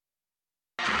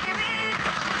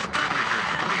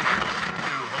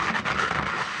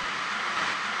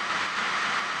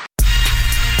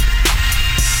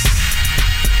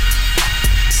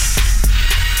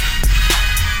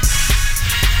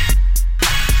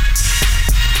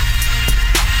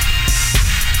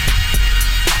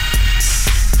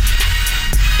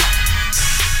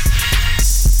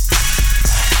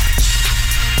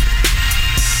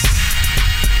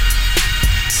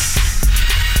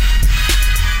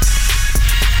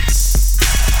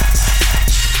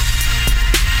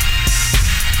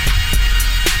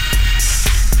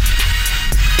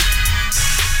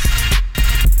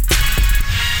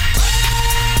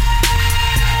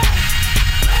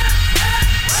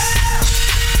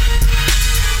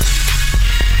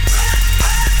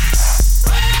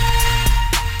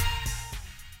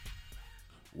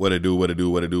What it do, what it do,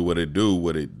 what it do, what it do,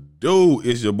 what it do.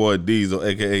 It's your boy Diesel,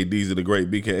 a.k.a. Diesel the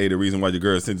Great, BKA the reason why your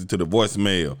girl sent it to the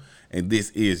voicemail. And this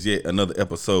is yet another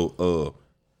episode of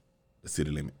the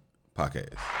City Limit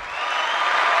Podcast.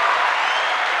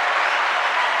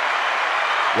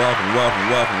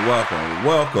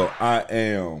 Welcome. I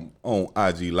am on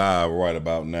IG Live right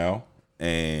about now.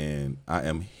 And I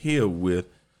am here with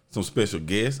some special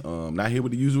guests. Not here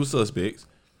with the usual suspects.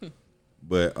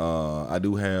 But I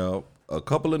do have a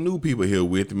couple of new people here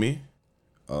with me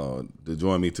to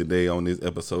join me today on this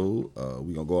episode. We're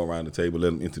going to go around the table,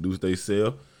 let them introduce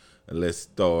themselves. And let's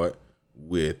start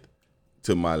with,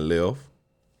 to my left.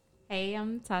 Hey,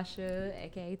 I'm Tasha,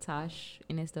 aka Tosh,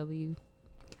 NSW.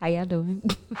 How y'all doing?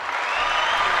 We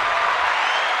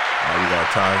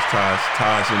got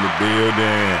Tosh in the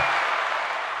building.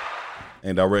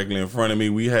 And directly in front of me,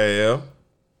 we have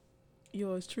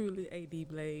yours truly, AD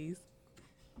Blaze.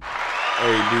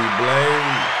 AD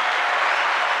Blaze.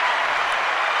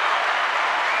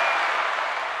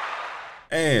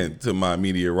 And to my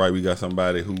immediate right, we got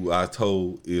somebody who I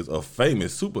told is a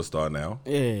famous superstar now.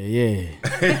 Yeah.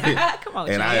 Come on,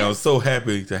 And Chance. I am so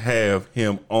happy to have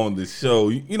him on the show.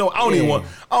 You know, I don't even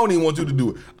want you to do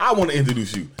it. I want to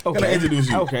introduce you. Okay. Can I introduce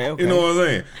you? Okay. You know what I'm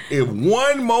saying? If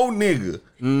one more nigga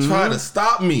try to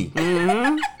stop me,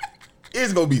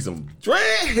 it's gonna be some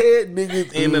dreadhead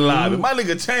niggas in the lobby. My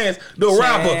nigga Chance, the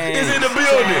rapper, is in the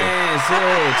building.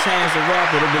 Chance the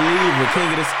rapper, the believer,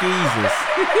 king of the skeezers.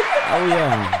 Oh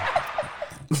yeah.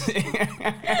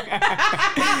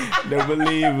 The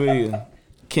believer,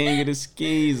 king of the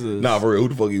skeezers. Nah, for real, who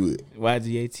the fuck you with?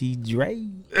 YGAT Dre.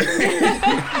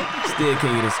 Still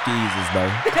king of the skeezers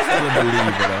though. Still a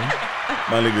believer though.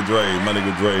 My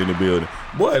nigga Dre in the building.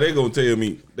 Boy, they gonna tell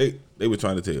me, they were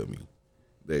trying to tell me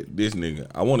that this nigga,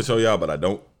 I want to show y'all, but I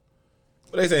don't.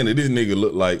 But they saying that this nigga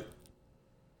look like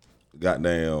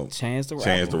goddamn Chance the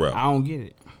rapper. rapper. I don't get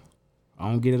it. I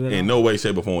don't get it at In all. no way,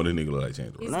 shape, or form this nigga look like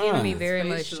Chance the It's rapper. giving me very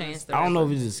much Chance the I don't know if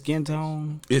Rapper. it's just skin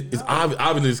tone. It's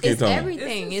obviously skin It's tone.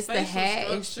 everything. It's the hat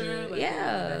and shit.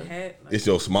 Yeah. The hat, It's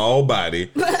your small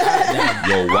body,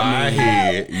 your wide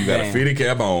head, you got a Man. fitted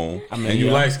cap on, and you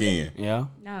yeah. light skin, Yeah.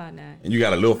 Nah. and you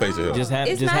got a little face of hair. Just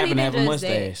It's happen not to even have a just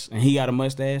that. mustache. And he got a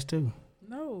mustache too.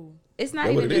 no. It's not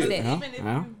That what even it just is. that. Even if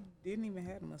Huh? you didn't even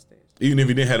have a mustache. Even if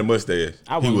he didn't have a mustache,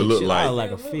 he would look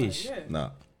like a fish. nah.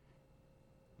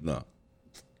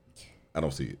 I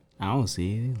don't see it. I don't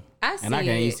see it. I see And I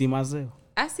can't even it. see myself.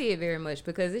 I see it very much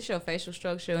because it's your facial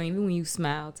structure. And even when you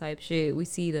smile type shit, we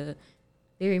see the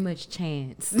very much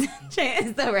Chance.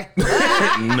 Chance the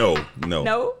Rapper. No.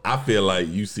 No? I feel like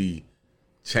you see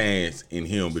Chance in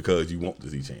him because you want to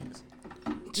see Chance.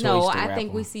 No, Choice the I think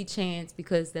rapper. we see Chance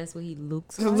because that's what he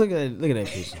looks So like. look at that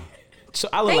picture. So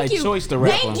I look Thank like you. Choice the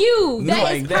rapper. Thank you. That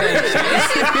Like is that ain't perfect.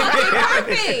 That is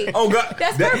fucking perfect. Oh God,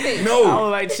 That's perfect. I No,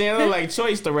 look like Chan. I look like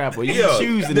Choice the rapper. You Yeah,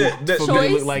 choosing that- it that- for me to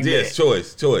Choice? look like yes, that.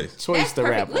 choice. Choice That's the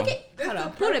perfect. rapper. Look at, hold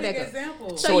on, put it back up.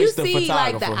 Example. So Choice you the see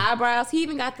like the photographer. eyebrows. He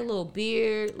even got the little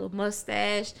beard, little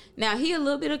mustache. Now he a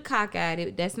little bit of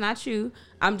cock-eyed. That's not you.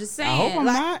 I'm just saying. hope I'm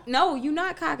not. No, you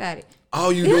not cock-eyed.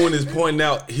 All you doing is pointing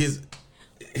out his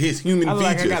human I look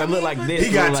like I features. gotta look like this.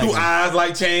 He got look two like eyes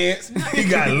like Chance. He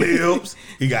got lips.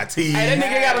 He got teeth. Hey, that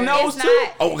nigga got a nose It's too.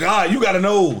 not. Oh God, you got a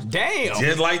nose. Damn.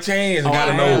 Just like Chance, Oh, got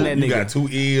a I am nose. that You nigga. got 2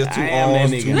 ears, 2 I am that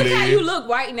arms, nigga. 2 Look how you legs. look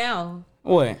right now.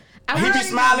 What? I He be wish-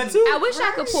 smiling too. I wish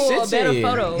I could pull a Shit, better yeah.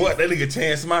 photo. What, that nigga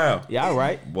Chance smile? Yeah, all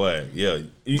right. Boy, yeah.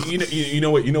 You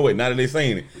know what? Now that they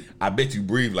saying it, I bet you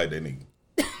breathe like that nigga.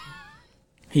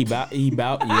 He bout.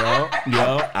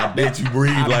 Yo. I bet you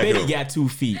breathe I like bet him. he got 2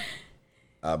 feet.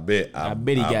 I bet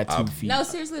he got 2 feet. No,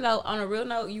 seriously though, on a real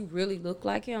note, you really look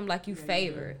like him, like you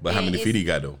favor. But how And many it's feet he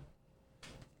got though?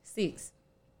 6.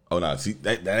 Oh no, see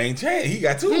that ain't Chance. He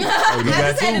got 2. Oh, he I got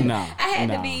just had 2. to, Nah, I had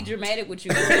nah. to be dramatic with you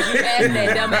because you asked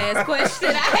that dumbass question.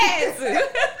 I had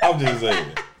to. I'm just saying,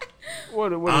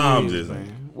 What I'm it is, just man.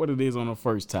 saying. What it is on the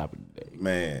first topic today.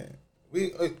 man.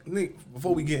 We Nick,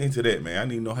 before we get into that, man, I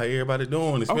need to know how everybody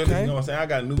doing. Especially, Okay. you know what I'm saying. I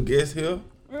got a new guest here.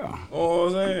 Yeah. You know what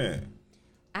I'm saying.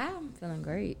 I'm feeling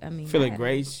great. I mean, Feeling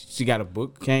great. She got a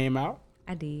book came out.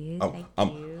 I did. Oh, Thank I'm-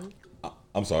 you.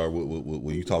 I'm sorry.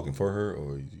 Were you talking for her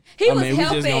or? He I was mean, we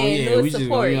just helping gonna- yeah, with we just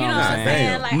support. gonna- You know what I'm Damn.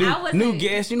 saying? Like I wasn't. New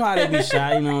guests, you know how they be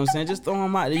shy, you know what I'm saying? Just throw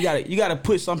them out. You gotta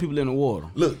put some people in the water.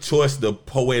 Look, Choice the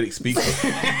poetic speaker.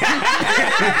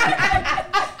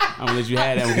 I'm gonna let you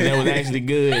have that one because that was actually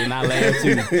good and I laughed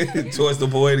too. Choice the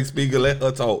poetic speaker. Let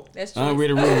her talk. That's true.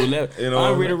 Unwritten rule. You know what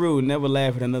I'm Unwritten rule. Never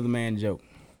laugh at another man's joke.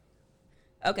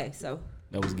 Okay, so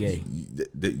That was gay.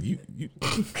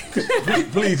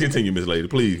 Please continue, Miss Lady.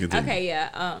 Please continue. Okay,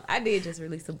 yeah. I did just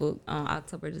release a book on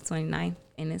October the 29th,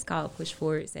 and it's called Push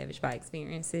Forward, Savage by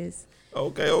Experiences.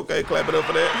 Okay. Clap it up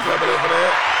for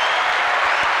that.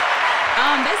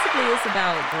 Basically, it's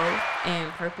about growth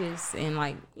and purpose and,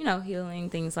 like, you know, healing,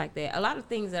 things like that. A lot of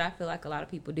things that I feel like a lot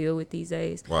of people deal with these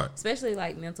days. Right. Especially,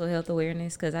 like, mental health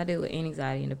awareness, because I deal with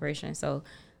anxiety and depression. So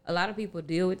a lot of people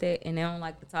deal with that, and they don't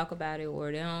like to talk about it,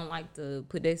 or they don't like to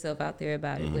put themselves out there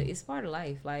about it. But it's part of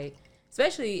life. Like,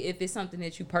 especially if it's something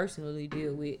that you personally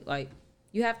deal with. Like,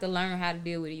 you have to learn how to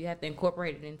deal with it. You have to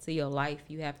incorporate it into your life.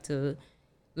 You have to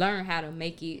learn how to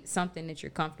make it something that you're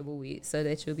comfortable with so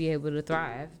that you'll be able to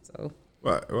thrive. So...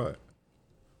 Right.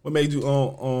 What made you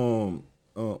well,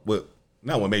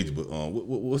 not what made you, but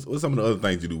what's some of the other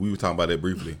things you do? We were talking about that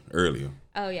briefly earlier.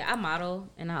 Oh yeah, I model,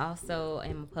 and I also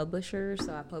am a publisher,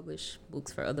 so I publish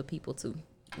books for other people too.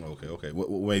 Okay. What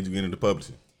made you get into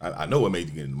publishing? I know what made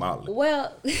you get into modeling.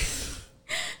 Well,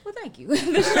 well, thank you.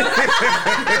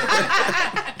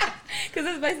 Because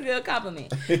it's basically a compliment.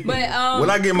 But when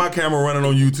I get my camera running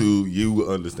on YouTube, you will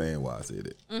understand why I said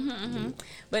it.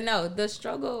 But no, the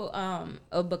struggle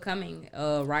of becoming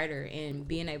a writer and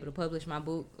being able to publish my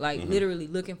book, like literally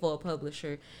looking for a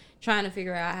publisher, trying to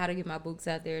figure out how to get my books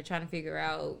out there, trying to figure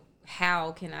out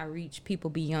how can I reach people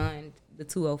beyond the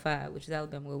 205, which is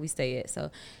Alabama where we stay at.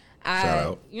 So shout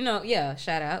out. You know, yeah,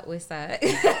 shout out, West Side.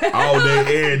 All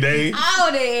day, every day.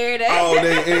 All day, every day. All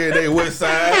day, every day, West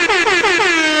Side.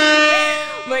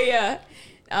 But yeah.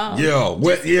 Yeah.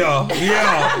 Somebody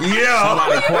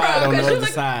quiet on the other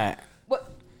side.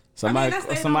 What?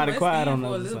 Somebody quiet on the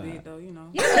for a other little side. bit, though, you know.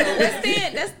 Yeah, West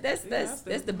End,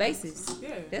 that's the basis.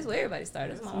 Yeah. That's where everybody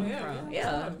started. That's where I'm from.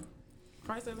 Yeah.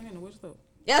 Price of Henry, which though?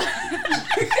 Yeah.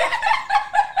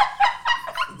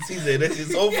 She said that shit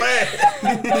so fast.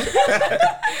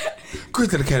 Chris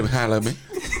to the Academy, holla me.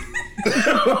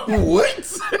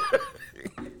 What?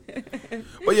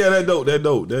 But yeah, that dope.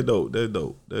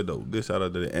 Good shout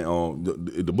out to that. And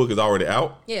the book is already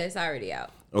out. Yeah, it's already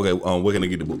out. Okay, where can they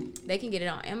get the book? They can get it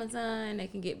on Amazon. They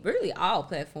can get really all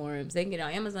platforms. They can get it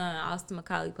on Amazon,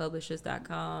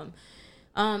 AustinMcCauleyPublishers.com.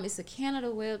 It's a Canada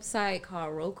website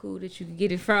called Roku that you can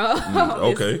get it from.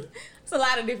 Okay. It's a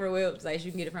lot of different websites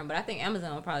you can get it from, but I think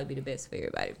Amazon will probably be the best for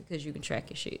everybody because you can track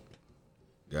your shit.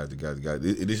 Got you.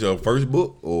 Is this your first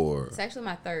book or? It's actually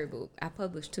my third book. I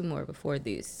published 2 more before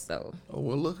this, so. Oh,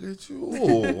 well, look at you.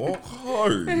 Oh,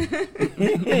 hard.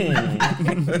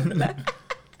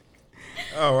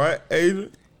 All right,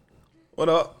 Adrian. What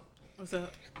up? What's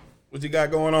up? What you got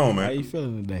going on, How man? you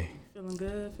feeling today? Feeling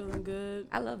good.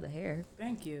 I love the hair.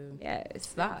 Thank you. Yeah, it's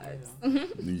vibes.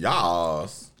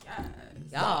 Yas.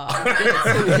 Y'all.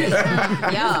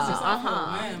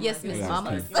 Yes, Miss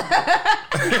Mama.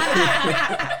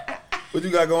 What you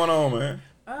got going on, man?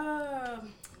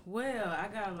 Well, I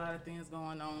got a lot of things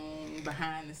going on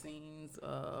behind the scenes.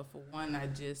 For one, I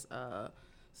just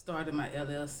started my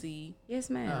LLC. Yes,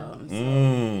 ma'am.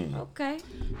 Okay.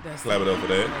 That's Clap it up for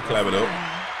that. Clap it up.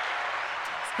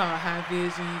 It's called High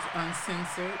Visions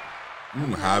Uncensored.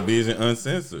 High Vision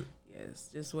Uncensored. Yes,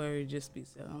 just where it just be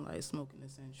selling like smoking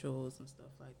essentials and stuff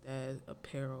like that,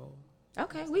 apparel.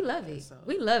 Okay, we love it. So-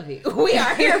 We love it. We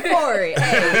are here for it.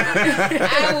 Hey,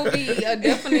 I will be a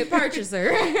definite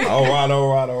purchaser. All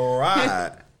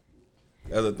right.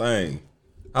 That's a thing.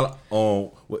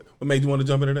 What made you want to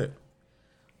jump into that?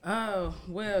 Oh,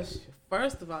 well,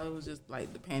 first of all, it was just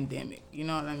like the pandemic. You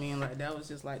know what I mean? Like that was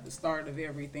just like the start of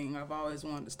everything. I've always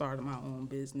wanted to start my own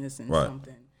business and Right.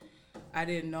 something. I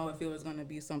didn't know if it was going to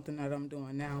be something that I'm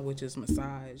doing now, which is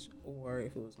massage, or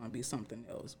if it was going to be something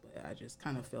else. But I just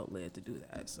kind of felt led to do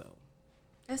that. So,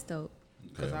 That's dope.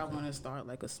 because I want to start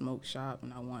like a smoke shop,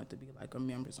 and I want it to be like a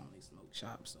members only smoke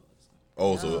shop. So, it's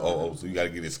So you got to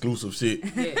get exclusive shit.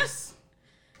 yes.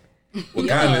 What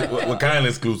kind of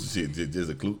exclusive shit? Just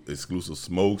exclusive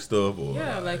smoke stuff, or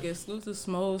Yeah, like exclusive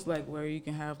smokes, like where you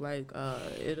can have like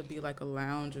it'll be like a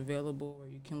lounge available where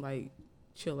you can like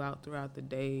chill out throughout the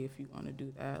day if you want to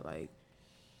do that. Like,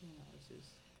 you know, it's just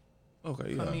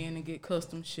okay, come yeah. in and get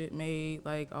custom shit made,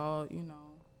 like all, you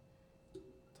know,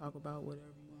 talk about whatever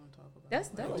you want to talk about. That's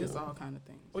like, dope. just all kind of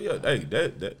things. Oh yeah, hey,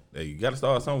 that you got to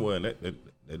start somewhere, and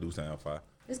that do sound fire.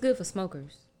 It's good for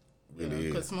smokers. Really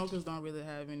Because is. smokers don't really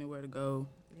have anywhere to go.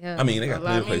 Yeah. I mean, they got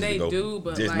Well, I plenty of mean, places to they go, do,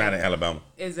 but, just like- not in Alabama.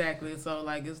 Exactly. So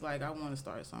like it's like I want to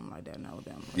start something like that in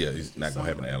Alabama. Like, Yeah, it's not gonna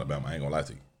happen in something Alabama. I ain't gonna lie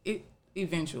to you. like- It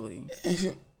eventually.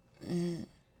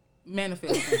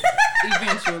 Manifesting.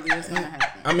 Eventually, it's gonna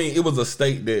happen. I mean, it was a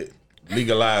state that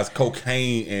legalized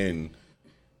cocaine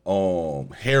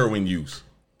and heroin use.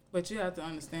 But you have to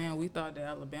understand, we thought that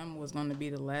Alabama was going to be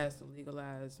the last to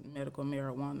legalize medical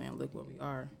marijuana, and look where we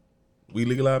are. We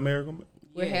legalize America.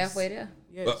 We're Yes. halfway there.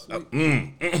 Yes.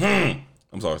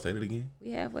 I'm sorry. Say that again.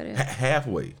 We halfway there.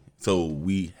 Halfway. So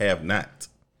we have not.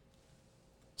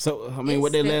 So I mean,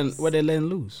 It's what they letting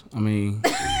loose? I mean,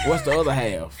 what's the other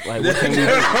half? Like, what can we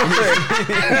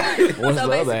do? What's So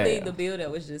the other basically, half? the bill that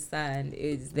was just signed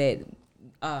is that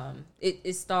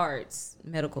it starts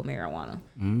medical marijuana.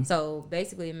 Mm-hmm. So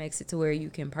basically, it makes it to where you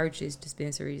can purchase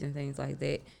dispensaries and things like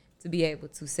that to be able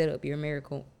to set up your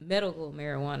medical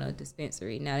marijuana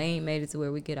dispensary. Now they ain't made it to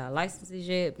where we get our licenses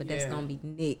yet, but that's Yeah. gonna be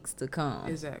next to come.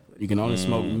 Exactly. You can only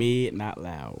smoke mid, not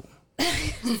loud.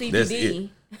 CBD. That's it.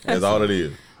 That's all it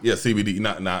is. Yeah, CBD.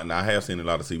 Not. I have seen a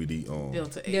lot of CBD.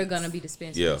 Delta They're 8s. gonna be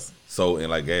dispensaries. Yeah. So in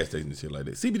like gas stations and shit like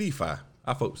that. CBD fine.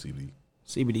 I fuck with CBD.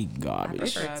 CBD I garbage.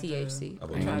 prefer tried to- THC. I fuck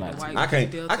They with tried gonna to lie to wipe I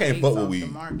can't- Delta I can't 8s fuck with off the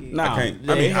weed. market. Nah. I can't.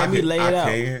 Yeah, they had me laid out.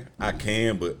 I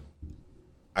can, but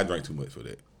I drink too much for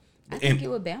that. I think it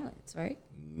would balance, right?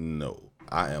 No,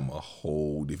 I am a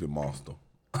whole different monster.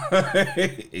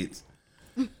 It's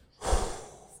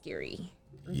Scary.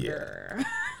 Yeah.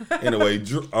 Grr. anyway.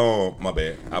 My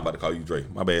bad. I about to call you Dre.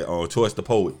 My bad. Choice the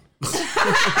Poet.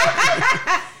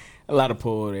 A lot of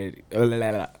poetic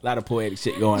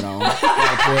shit going on. A lot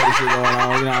of poetic shit going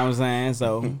on. You know what I'm saying?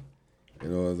 So You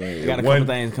know what I'm saying? got a If couple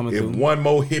things coming if through. one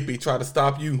more hippie try to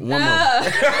stop you, one more.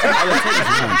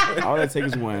 All it takes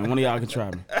is one. One of y'all can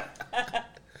try me.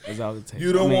 That's all it takes.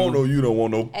 you don't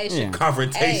want no Hey, Yeah.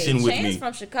 confrontation with Shane's me.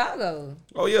 from Chicago.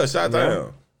 Oh yeah, shot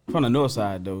down. From the north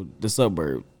side though, the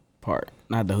suburb part,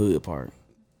 not the hood part.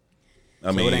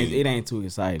 I So mean, it ain't too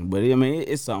exciting, but I mean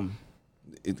it's something.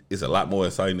 it's a lot more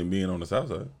exciting than being on the south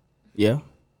side. Yeah.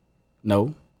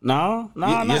 No.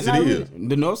 Yes, it is.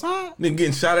 The north side? Nigga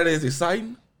getting shot at is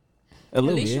exciting. A At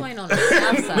little least bit. you ain't on the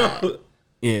south side.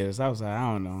 Yeah, the south side.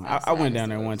 I don't know. I went down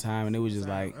there one time and it was just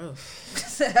like,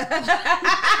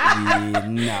 yeah,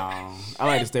 no. I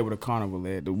like to stay with a carnival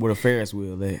at, with a Ferris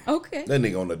wheel at. Okay. That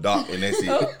nigga on the dock and that's it.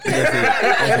 That's it.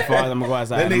 That's as far as I'm gonna go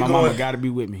outside. That My nigga mama going- gotta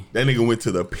be with me. That nigga went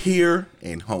to the pier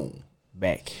and home.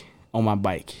 Back on my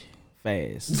bike,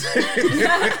 fast.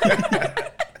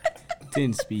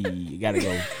 10 speed. Gotta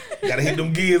go. Gotta hit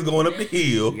them gears going up the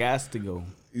hill. Gots to go.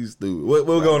 You stupid. What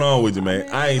going on with you, man?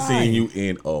 I ain't seen you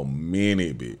in a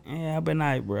minute, bitch. Yeah, I've been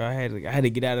nice, bro. I had to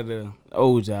get out of the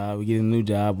old job, get a new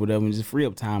job, whatever, and just free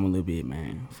up time a little bit,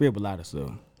 man. Free up a lot of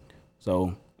stuff.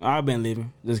 So I've been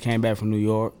living. Just came back from New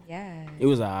York. Yeah. It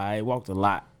was alright. Walked a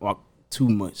lot. Walked too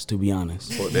much, to be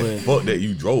honest. Fuck that,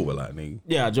 you drove a lot, nigga.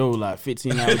 Yeah, I drove like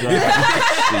 15-hour drive.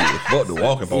 Shit, fuck the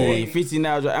walking part. Yeah,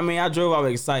 15-hour drive. I mean, I drove out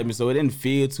with excitement, so it didn't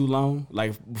feel too long.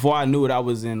 Like before I knew it, I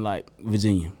was in like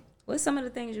Virginia. What's some of the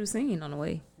things you seen on the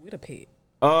way? With a pet.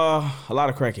 A lot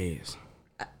of crackheads.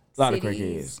 A lot of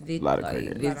Cities, crackheads. A lot of like,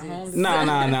 crackheads. visits.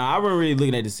 Nah. I wasn't really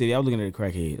looking at the city. I was looking at the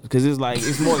crackheads because it's like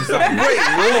it's more exciting. They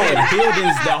had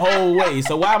buildings the whole way.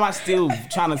 So why am I still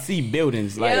trying to see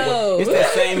buildings? Like Yo. it's the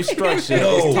same structure.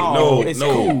 it's tall. It's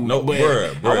cool. But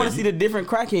bruh. I want to see the different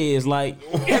crackheads. Like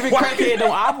every crackhead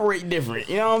don't operate different.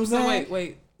 You know what I'm So saying?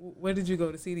 wait. Where did you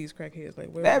go to see these crackheads? Like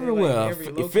where? Everywhere. Like, every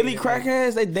Philly located,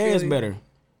 crackheads, they dance Philly. better.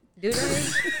 Do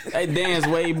they? They dance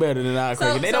way better than our So-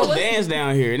 crackheads. They so don't what's- dance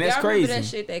down here, and that's Y'all remember that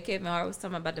crazy. shit that Kevin Hart was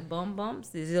talking about the bum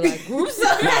bumps? Is it like groups? Nah,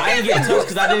 I didn't get touched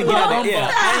because I didn't get out the I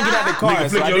didn't get out the car, Nigga, so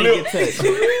flick I your didn't get touched.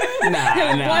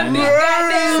 One big Nah.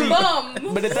 goddamn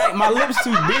bum. But the thing, my lips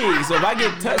too big, so if I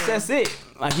get touched, that's it.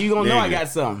 Like you gonna know I Nigga. got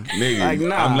something. Nigga, Like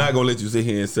nah. I'm not gonna let you sit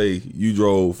here and say you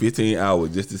drove 15 hours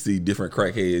just to see different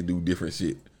crackheads do different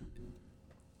shit.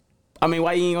 I mean,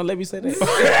 why you ain't gonna let me say that?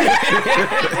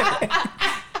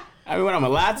 I mean, what I'm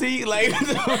gonna lie to you? Like,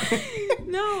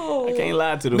 No. I can't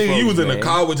lie to the Nigga, folks, you was in the man.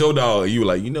 car with your dog and you were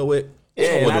like, you know what? Yeah, I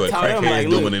and wonder I what told him crackheads like,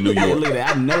 look, doing in New York. look at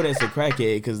that. I know that's a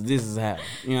crackhead because this is how.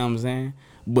 You know what I'm saying?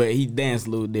 But he danced a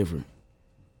little different.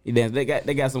 He danced. They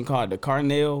got some called the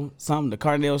Carnell something. The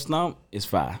Carnell stomp is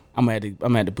fire. I'm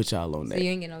gonna have to put y'all on So that. you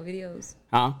ain't get no videos?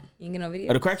 Huh? You ain't get no videos?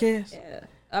 Are the crackheads? Yeah.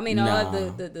 I mean, Nah.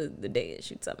 the dead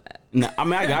shit talking about. No, I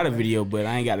mean I got a video, but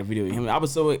I ain't got a video of him. I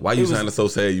was so Why you sounding so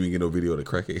sad you didn't get no video of the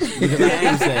crackhead? because I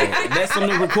am sad. That's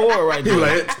something to record right He there.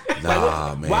 was like,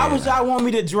 nah, man. Why would y'all want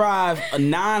me to drive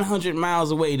 900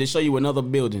 miles away to show you another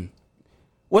building?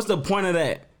 What's the point of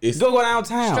that? Go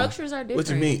downtown. Structures are different. What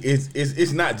you mean?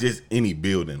 It's not just any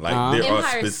building. Like there are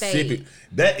Empire specific. State.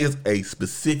 That is a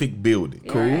specific building.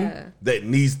 Yeah. That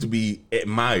needs to be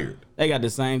admired. They got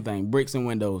the same thing, bricks and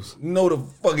windows. No, the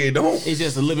fuck it don't. It's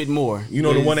just a little bit more. You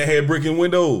know the one that had brick and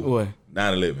windows? What?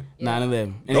 9/11. 9/11.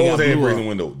 And they Those got had blew brick up. and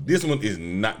windows. This one is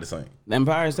not the same. The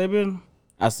Empire State Building?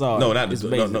 I saw No, it. not It's the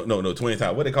basic. no Twin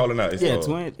Towers. What they call it now? It's, Twin. It's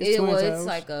Twin It's Towers.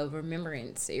 like a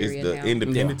remembrance It's area the now.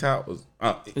 Independent Towers.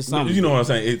 It's something. You know what I'm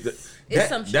saying? It's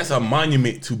some shit. That's a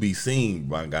monument to be seen,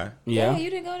 my guy. Yeah, Yeah. you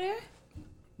didn't go there?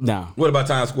 No. What about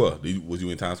Times Square? Was you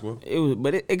in Times Square? It was,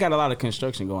 but it got a lot of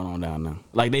construction going on down there.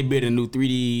 Like they built a new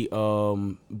 3D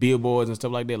billboards and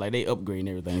stuff like that. Like they upgrading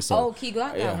everything. So Oh, Key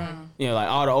Glock got one. yeah, like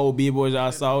all the old billboards I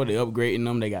saw, they upgrading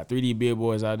them. They got 3D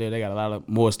billboards out there. They got a lot of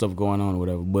more stuff going on or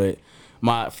whatever. But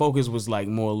my focus was like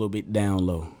more a little bit down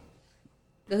low.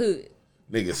 The hood.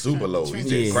 Nigga, super low. He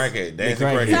said Yeah. crackhead, dancing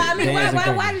crackhead. So, crackhead. I mean,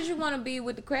 Dancing why crackhead. did you want to be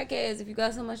with the crackheads if you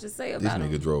got so much to say This about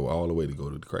nigga them? drove all the way to go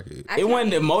to the crackhead. I It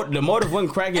wasn't can't- the motive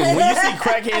wasn't crackheads. When you see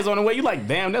crackheads on the way, you like,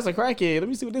 damn, that's a crackhead. Let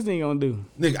me see what this thing gonna do.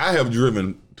 Nigga, I have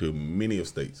driven to many of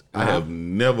states. I Uh-huh. have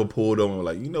never pulled over and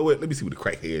like, you know what? Let me see what the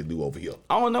crackheads do over here.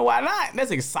 I don't know why not.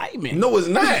 That's excitement. No, it's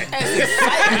not.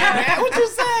 Excitement, man. What you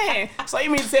saying? So you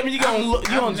mean to tell me you gonna look,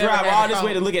 you I've gonna never drive had all a this thought.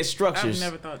 way to look at I've structures?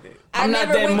 never thought that. I I'm not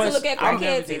never that went much- to look at I'm-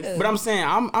 crackheads either. But I'm saying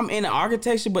I'm in the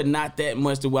architecture, but not that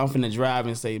much to where I'm finna drive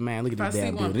and say, man, look at If I this see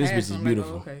damn one building. This pass, bitch is I'm like,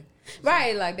 beautiful. oh, okay.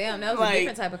 Right, like, damn, that was a Like,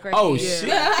 different type of crackhead. oh shit! You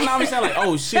know what I'm saying? Like,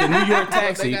 oh shit, New York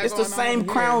taxi. got It's the going on same here.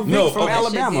 Crown Vic No, from okay.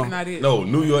 Alabama. It's not it. No,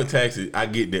 New York taxi, I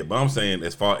get that. But I'm saying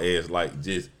as far as like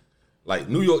just like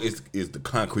New York is the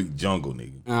concrete jungle,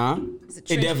 nigga. Uh-huh. It's a It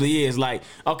trenches. definitely is. Like,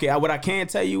 okay, what I can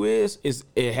tell you is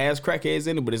it has crackheads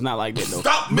in it, but it's not like that though.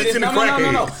 Stop But it's- mentioning no.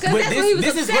 crackheads. Cause But that's what he was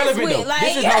this is obsessed relevant with, though.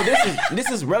 like- This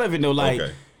is relevant though. Like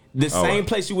Okay. the All same right.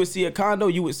 place you would see a condo,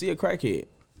 you would see a crackhead.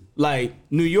 Like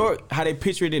New York, how they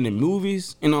picture it in the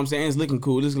movies, you know what I'm saying? It's looking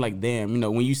cool. It's like, damn, you know,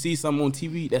 when you see something on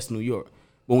TV, that's New York.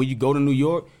 But when you go to New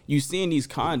York, you seeing these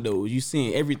condos, you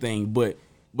seeing everything, but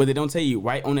they don't tell you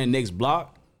right on that next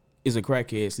block is a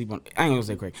crackhead sleep on. I ain't gonna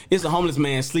say crack. It's a homeless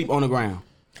man sleep on the ground.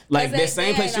 Like 'Cause that same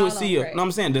they place ain't you would all see on a. crack. No,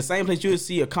 I'm saying the same place you would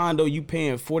see a condo you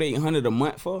paying $4,800 a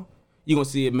month for. You gonna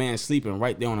see a man sleeping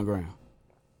right there on the ground.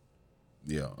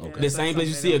 Yeah, okay. The same place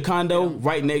you see a condo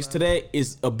right next to that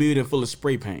is a building full of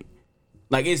spray paint.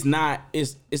 Like it's not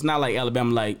like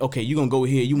Alabama. Like okay, you gonna go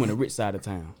here, you in the rich side of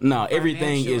town. No,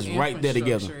 everything is Financial right there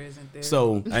together. infrastructure isn't there.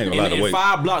 So I ain't gonna lie to in wait.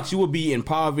 5 blocks, you will be in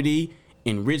poverty,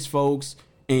 in rich folks,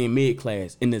 and mid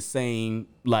class in the same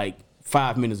like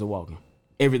 5 minutes of walking.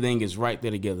 Everything is right there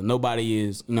together. Nobody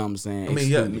is, you know what I'm saying? I mean,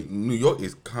 yeah, excluded. New York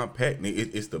is compact.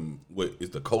 Nigga. It's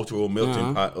the cultural melting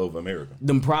Uh-huh. pot of America.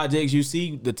 Them projects you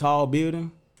see, the tall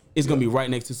building, it's gonna be right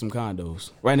next to some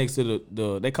condos. Right next to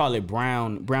the they call it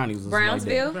brownies. Or something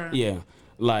Brownsville? Like that. Yeah.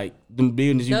 Like them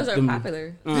buildings Those are them,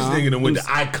 popular. This nigga done went to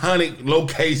iconic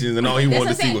locations and all he That's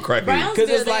wanted to what see I'm was saying. crackheads. Browns- Cause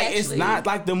it's Still, like they it's actually- not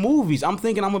like the movies. I'm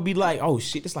thinking I'm gonna be like, oh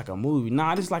shit, it's like a movie.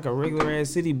 Nah, it's like a regular ass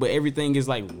city, but everything is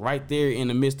like right there in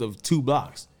the midst of 2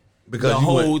 blocks. Because the you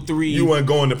whole weren't- 3. You weren't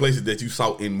going to places that you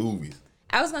saw in movies.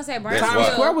 I was gonna say That's Brownsville. why.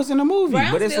 Times Square was in a movie,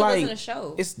 but it's Brownsville like wasn't a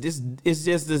show. it's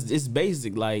just this it's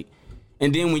basic like.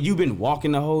 And then when you've been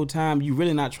walking the whole time, you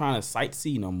really not trying to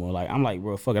sightsee no more. Like I'm like,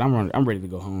 bro, fuck it, I'm ready to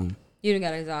go home. You done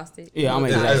got exhausted. Yeah, I'm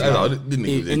That's all. exhausted. This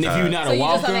nigga And if tired. you're not So a you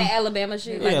just on that walker, Alabama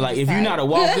shit? yeah, like you if just you're not a tired.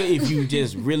 walker, if you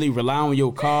just really rely on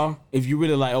your car, if you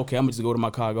really like, okay, I'm gonna just go to my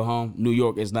car, go home. New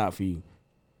York is not for you.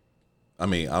 I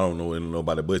mean, I don't know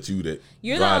nobody but you that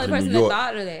You're the drive only to person New that York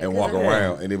thought of that, and 'cause walk I-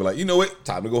 around and they be like, you know what?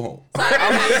 Time to go home.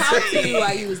 I talked to you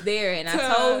while you was there, and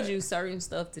I told you certain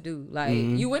stuff to do. Like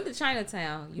you went to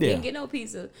Chinatown, you Yeah. didn't get no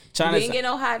pizza, you Chinatown- didn't get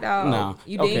no hot dog, No.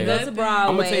 you Okay. didn't go to Broadway.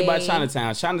 I'm gonna tell you about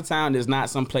Chinatown. Chinatown is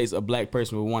not some place a black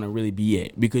person would want to really be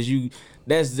at because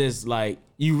that's just like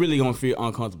you really gonna feel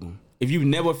uncomfortable. If you've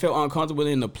never felt uncomfortable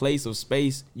in a place of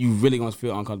space, you really gonna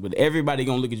feel uncomfortable. Everybody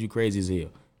gonna look at you crazy as hell.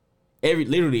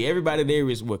 Literally everybody there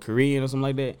is what Korean or something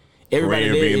like that. Everybody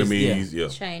Korean, there is Vietnamese, yeah.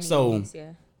 Chinese, So-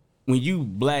 yeah. when you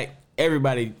black,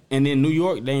 everybody, and then New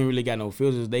York, they ain't really got no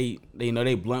filters. They know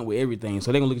they blunt with everything,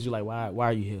 so they gonna look at you like, why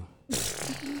are you here?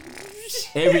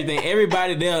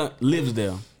 Everybody there lives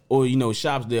there, or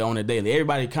shops there on a daily.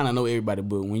 Everybody kind of know everybody,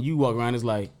 but when you walk around, it's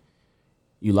like,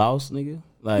 you lost, nigga.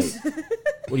 Like,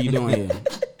 what are you doing here?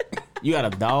 You got a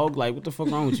dog? Like, what the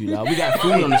fuck wrong with you, dog? We got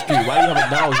food on the street. Why do you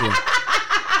have a dog here?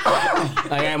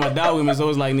 Like, I had my dog with me, so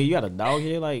it's like, nigga, you got a dog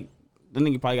here? Like, the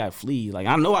nigga probably got fleas. Like,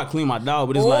 I know I clean my dog,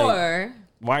 but it's like, Or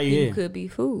why are you he here? could be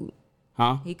food.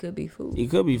 Huh? He could be food. He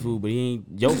could be food, but he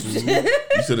ain't joking.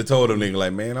 You should have told them, nigga,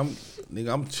 like, man,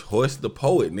 I'm Choice the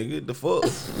Poet, nigga. The fuck?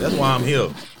 That's why I'm here.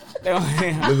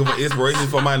 I'm Looking for inspiration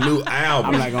for my new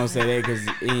album. not gonna say that because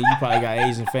you probably got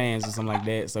Asian fans or something like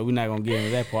that, so we're not gonna get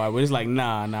into that part. But it's like,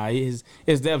 nah, it's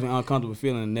definitely uncomfortable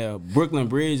feeling there. Brooklyn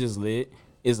Bridge is lit.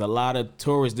 It's a lot of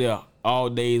tourists there all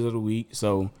days of the week,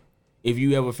 so if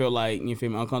you ever feel like, you feel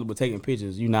me, uncomfortable taking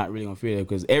pictures, you're not really gonna feel that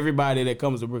because everybody that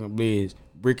comes to Brooklyn Bridge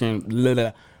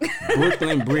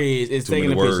is Too taking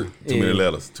many a words, picture. too many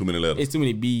letters, too many letters. It's too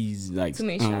many B's, like Too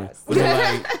many shots. But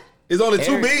they're like, It's only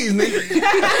 2 Eric- B's, nigga.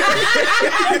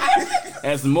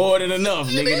 that's more than enough,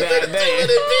 nigga.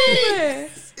 Goddamn.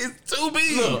 It's 2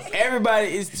 B's. Look, everybody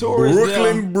is tourists.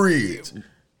 Brooklyn Bridge.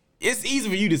 It's easy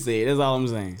for you to say it. That's all I'm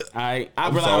saying. All right, I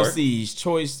I'm rely on sorry. Siege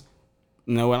choice.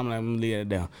 No, what I'm gonna leave that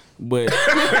down. But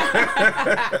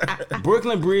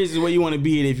Brooklyn Bridge is where you want to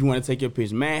be at if you want to take your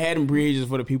picture. Manhattan Bridge is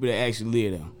for the people that actually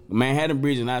live there. Manhattan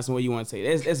Bridge is not somewhere you want to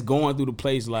take. That's going through the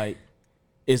place like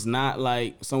it's not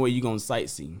like somewhere you gonna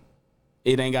sightsee.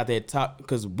 It ain't got that top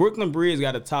because Brooklyn Bridge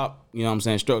got a top. You know what I'm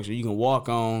saying? Structure you can walk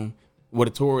on where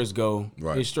the tourists go.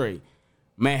 Right. It's straight.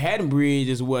 Manhattan Bridge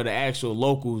is where the actual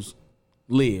locals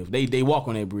live. They walk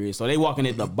on that bridge. So they walking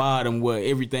at the bottom where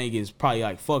everything is probably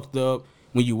like fucked up.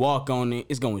 When you walk on it,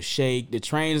 it's gonna shake. The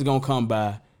train is gonna come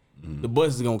by. The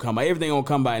bus is gonna come by. Everything gonna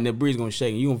come by and the bridge is gonna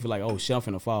shake. And you gonna feel like, oh shit, I'm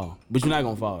finna fall. But you're not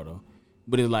gonna fall though.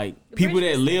 But it's like people bridge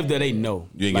that is live there, they know.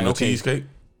 You ain't like, get no okay, cheesecake?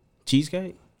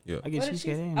 Cheesecake? Yeah. I get What is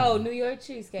cheesecake. cheese- in Oh, there. New York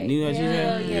cheesecake. New York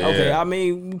cheesecake? Yeah. Okay, I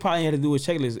mean, we probably had to do a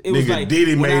checklist. It was Nigga, like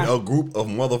Diddy when made I- a group of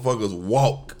motherfuckers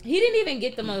walk. He didn't even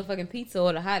get the motherfucking pizza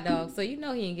or the hot dog, so you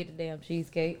know he didn't get the damn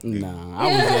cheesecake. Nah,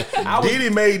 I was Diddy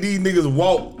made these niggas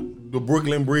walk the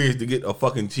Brooklyn Bridge to get a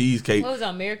fucking cheesecake. What was it,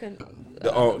 American?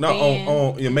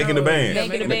 Making the band.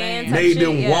 Making the band. type Made shit,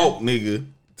 them yeah. walk, nigga,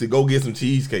 to go get some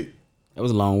cheesecake. That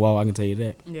was a long walk, I can tell you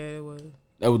that. Yeah, it was.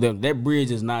 That bridge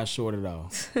is not short at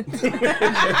all.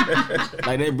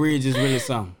 Like that bridge is really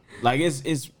something. Like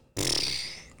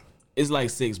it's like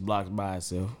 6 blocks by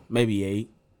itself, maybe 8,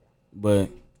 but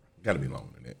Gotta be longer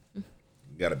than that.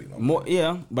 Gotta be longer. more.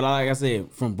 Yeah, but like I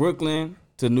said, from Brooklyn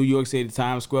to New York City,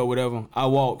 Times Square, whatever, I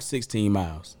walked 16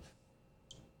 miles.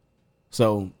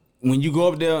 So when you go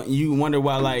up there, you wonder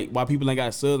why people ain't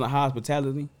got southern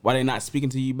hospitality, why they not speaking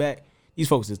to you back. These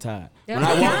folks is tired. When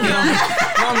I walked there, you know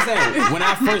what I'm saying? When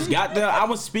I first got there, I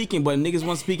was speaking, but niggas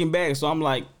wasn't speaking back. So I'm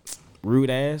like, rude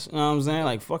ass. You know what I'm saying?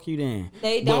 Like, fuck you then.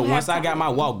 They But don't once have I got my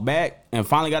walk back and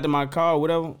finally got to my car or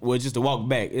whatever, well, just to walk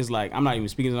back, it's like, I'm not even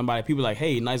speaking to somebody. People like,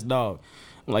 hey, nice dog.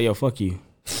 I'm like, yo, fuck you.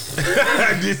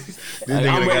 this Like, nigga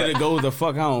I'm got- ready to go the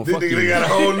fuck home. This Fuck nigga you. got a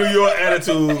whole New York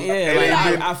attitude. Yeah, Ain't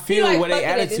like, been- I feel like what they fucking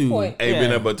at this attitude. point. ain't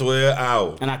been Yeah. up but 12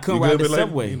 hours. And I couldn't You ride good, the Big Lady?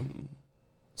 subway.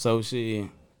 So shit,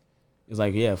 it's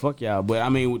like, yeah, fuck y'all. But I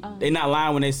mean, they not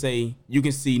lying when they say you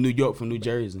can see New York from New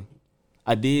Jersey.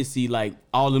 I did see like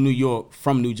all of New York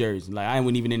from New Jersey. Like I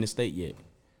wasn't even in the state yet.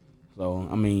 So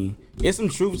I mean, it's some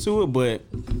truth to it, but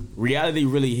reality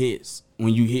really hits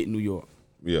when you hit New York.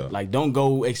 Yeah. Like don't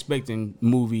go expecting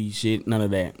movie shit, none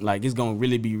of that. Like it's gonna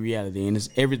really be reality, and it's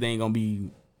everything gonna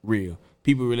be real.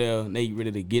 People really they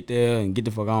ready to get there and get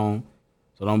the fuck on.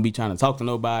 So don't be trying to talk to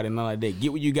nobody and nothing like that.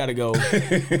 Get where you gotta go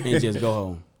and just go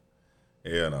home.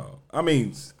 Yeah, no. I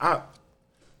mean,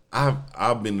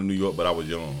 I've been to New York, but I was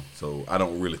young, so I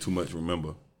don't really too much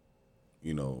remember.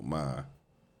 You know my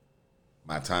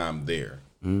time there.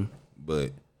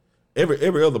 But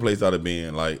every other place I've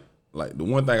been, like the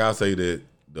one thing I say that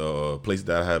the place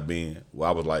that I have been, where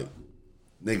I was like,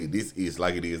 nigga, this is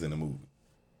like it is in the movie.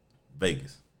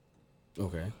 Vegas.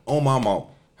 Okay. On my mom.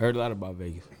 Heard a lot about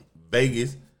Vegas.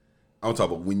 Vegas. I'm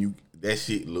talking about when that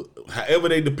shit look however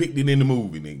they depict it in the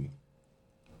movie, nigga.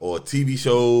 Or TV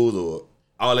shows or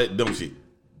all that dumb shit.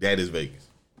 That is Vegas.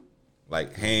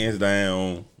 Like hands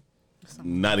down,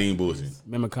 not even bullshit.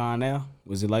 Remember Connell?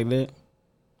 Was it like that?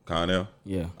 Connell?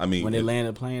 Yeah. I mean, when they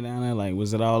landed the plane down there, like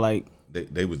was it all like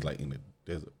they was like in the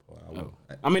desert.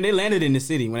 I mean they landed in the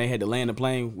city when they had to land the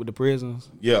plane with the prisoners.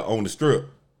 Yeah, on the strip.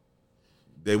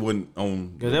 They wouldn't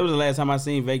on Cause that was the last time I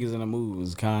seen Vegas in a movie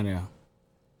was Connell.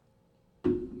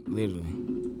 Literally.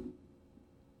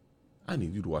 I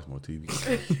need you to watch more TV.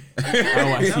 I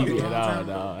don't watch TV at all,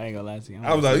 dog. I ain't gonna lie to you.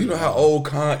 I was like, you know how old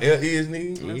Con Air is,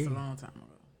 nigga? That's a long time ago.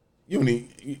 You don't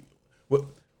need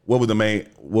what was the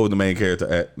main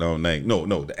character name?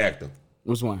 No, the actor.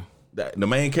 Which one? The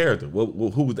main character. Who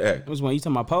was the actor? Which one? You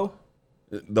talking about Poe?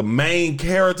 The main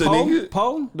character, Poe? nigga.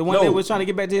 Poe? The one No. that was trying to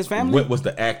get back to his family? What was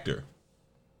the actor?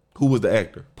 Who was the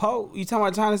actor? Poe? You talking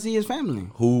about trying to see his family?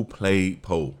 Who played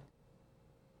Poe?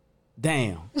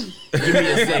 Damn. Give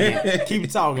me a second.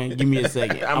 Keep talking. Give me a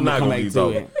second. I'm not come gonna back keep to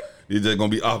talking. it. It's just gonna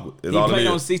be awkward. It's He all played it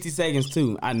on is. 60 Seconds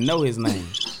too. I know his name.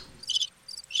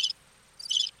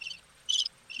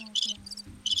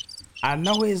 I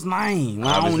know his name.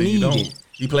 I don't Obviously you need don't. it.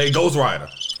 He played Ghost Rider.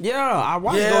 Yeah, I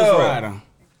watched Yeah. Ghost Rider.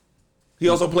 He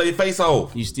also played Face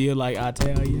Off. You still like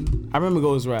Italian? I remember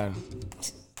Ghost Rider.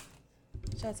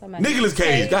 What y'all talking about? Nicolas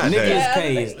Cage. God Nicolas damn.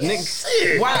 Cage.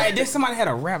 Nigga, why? Then somebody had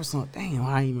a rap song. Damn,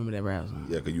 I ain't remember that rap song.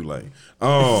 Yeah, cause you lame.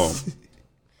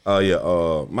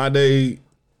 My day.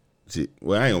 Shit.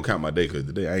 Well, I ain't gonna count my day because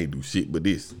today I ain't do shit. But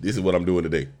this is what I'm doing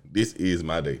today. This is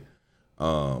my day.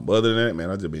 But other than that, man,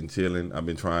 I just been chilling. I've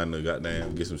been trying to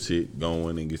goddamn get some shit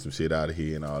going and get some shit out of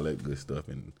here and all that good stuff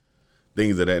and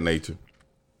things of that nature.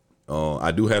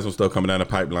 I do have some stuff coming down the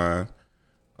pipeline.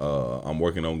 I'm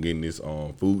working on getting this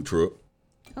food truck.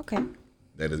 Okay.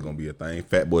 That is gonna be a thing.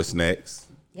 Fat Boy Snacks.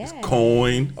 Yeah. It's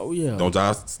coin. Oh, yeah. Don't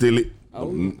y'all steal it. Oh,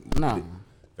 nah.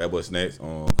 Fat Boy Snacks.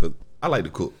 Cause I like to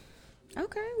cook.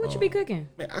 Okay. What you be cooking?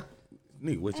 Man,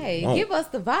 nigga, what you Hey, want? give us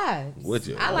the vibes. What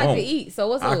you I like want? to eat. So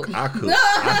what's I up? cook. I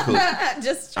cook.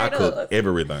 Just I straight cook up.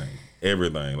 everything.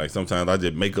 Like sometimes I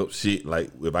just make up shit. Like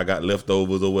if I got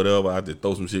leftovers or whatever, I just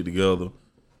throw some shit together.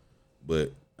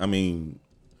 But I mean,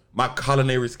 my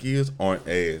culinary skills aren't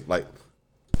as like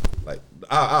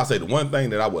I'll say the one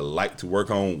thing that I would like to work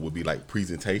on would be like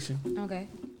presentation. Okay.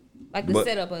 Like the But-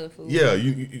 setup of the food. Yeah,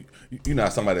 you know how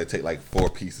somebody that take like 4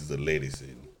 pieces of lettuce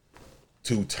and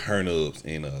 2 turnips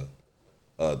and a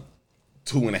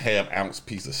 2.5 ounce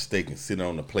piece of steak and sit it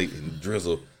on the plate and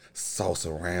drizzle sauce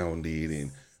around it and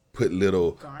put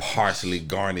little parsley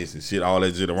garnish and shit, all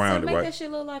that shit So around make it, right? that shit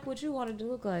look like what you want it to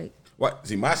look like. What?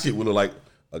 See, my shit would look like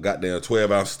a goddamn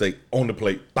 12-ounce steak on the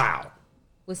plate. Bow.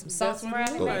 With some That's sauce what around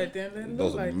it it. look maybe? like. Then let it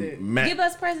Those look like that. Give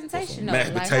us presentation though.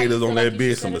 mashed Like, how potatoes you on feel that like you bitch,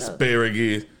 should some set it up.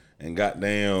 asparagus, and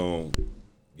goddamn,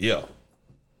 yeah,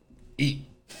 eat.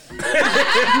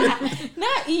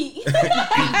 Not eat.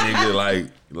 Nigga,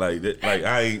 like that, like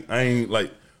I ain't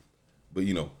like, but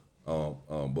you know,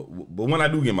 but when I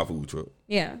do get my food truck,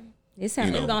 Yeah. It's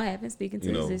You know, gonna happen. Speaking to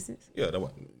you know, existence. yeah, that's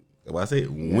why I said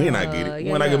when I get it,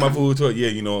 Yeah, when I get my yeah. food truck, yeah,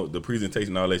 you know, the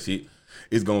presentation, all that shit,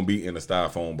 it's gonna be in a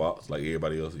styrofoam box like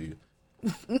everybody else is. Shit,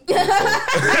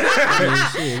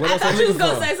 what else I they thought you was looking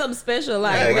gonna for? say something special,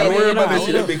 like. I ain't gotta baby, worry you about know. that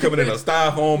shit. That be coming in a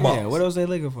styrofoam box. Yeah, what else they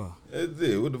looking for? That's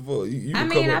it. What the fuck? You I can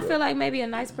mean, cover I it feel up. like maybe a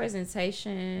nice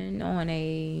presentation on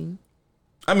a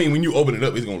I mean, when you open it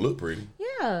up, it's gonna look pretty.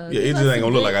 yeah. Yeah, it just ain't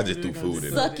gonna look like I just threw food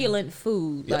in it. succulent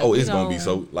food. Yeah, Like, oh, you it's gonna be know,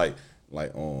 so like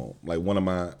one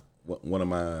of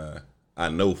my I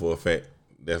know for a fact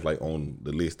that's like on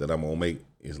the list that I'm gonna make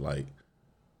is like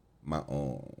my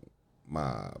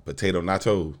potato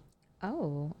nachos.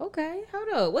 Oh, okay. Hold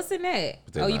up. What's in that?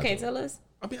 Potato Oh, you can't nachos. tell us?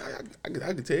 I mean, I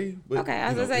can tell you. But, Okay, I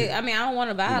was you gonna know, say. I mean, I don't want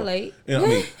to violate. you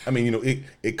know, I mean, you know,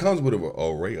 it comes with an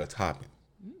array of toppings.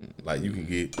 Like you can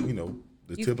get, you know,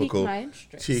 the You've typical piqued my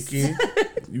interest. chicken.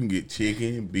 You can get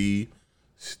chicken, beef,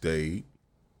 steak,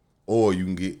 or you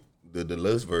can get the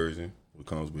deluxe version, which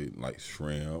comes with like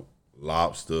shrimp,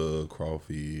 lobster,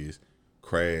 crawfish,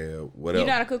 crab, whatever. You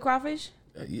know how to cook crawfish?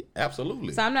 Yeah,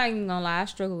 absolutely. So I'm not even gonna lie. I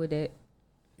struggle with that.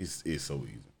 It's so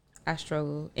easy. I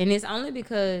struggle, and it's only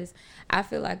because I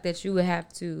feel like that you would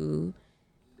have to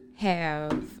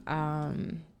have,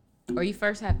 or you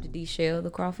first have to deshell the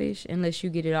crawfish unless you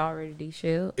get it already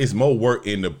deshelled. It's more work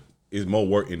in the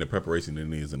preparation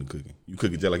than it is in the cooking. You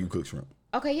cook it just like you cook shrimp.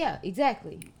 Okay, yeah,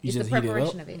 exactly. It's the just heat it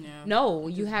preparation up? of it. Yeah. No,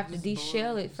 you have to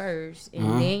deshell it first,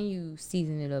 and then you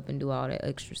season it up and do all that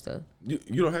extra stuff. You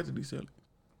don't have to desell it.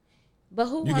 But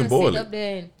who You want can to boil sit it. up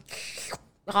there and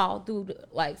all through the,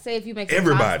 like, say if you make some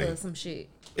Everybody. pasta or some shit.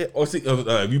 Yeah, or see,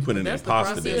 if you put it in That's the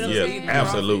pasta, process then of yeah, making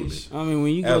absolutely. crawfish. I mean,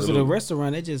 when you go to Absolutely. the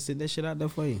restaurant, they just sit that shit out there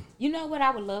for you. You know what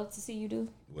I would love to see you do?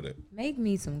 Whatever. Make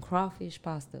me some crawfish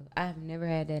pasta. I've never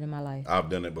had that in my life. I've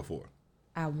done it before.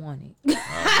 I want it.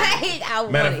 I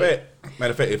want Matter it.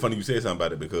 of fact, it's funny you said something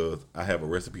about it because I have a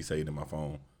recipe saved in my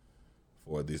phone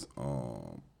for this.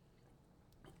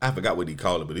 I forgot what he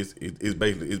called it, but it's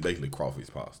basically crawfish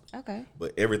pasta. Okay.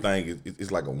 But everything is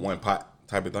it's like a one pot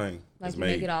type of thing. Like it's you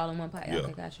make it all in one pot. Yeah.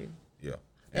 Okay, got you. Yeah.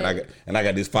 And I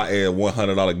got this fire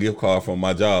 $100 gift card from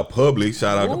my job, Publix.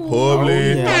 Shout out to Ooh.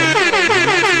 Publix.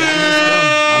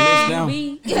 I miss them.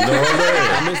 Me. You know what I'm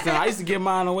saying? I miss them. I used to give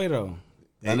mine away though.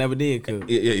 I never did cook.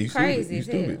 Yeah, you Crazy stupid. You as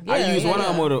hell. stupid. Yeah, I used yeah, one of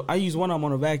yeah. them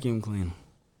on a vacuum cleaner.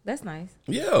 That's nice.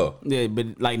 Yeah. Yeah,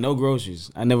 but like no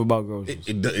groceries. I never bought groceries.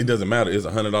 It doesn't matter. It's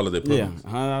 $100 at Publix.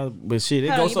 Yeah, but shit, it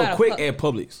Hold on, goes you so bought a quick pu- at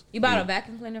Publix. You bought a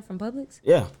vacuum cleaner from Publix?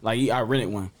 Yeah, like I rented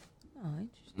one. Oh,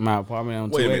 interesting. My apartment on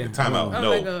Wait a 280. minute. Time out. Oh, No.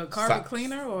 like a carpet Stop.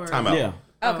 cleaner or Time out. Yeah,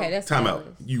 Okay, that's Time what out. it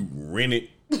was. You rented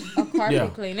A carpet Yeah.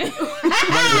 cleaner.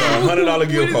 $100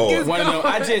 gift card. one of them.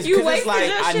 I just You because it's wasted like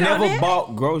your I shit on never that?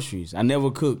 bought groceries. I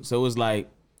never cooked, so it was like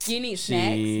You need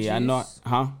snacks, juice. shit. I know,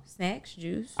 huh? Snacks,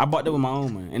 juice. I bought that with my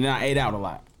own money, and then I ate out a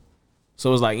lot. So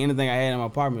it was like anything I had in my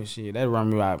apartment, shit, that run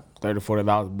me about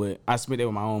 $30-$40. But I spent it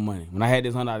with my own money. When I had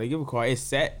this $100 gift card, it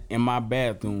sat in my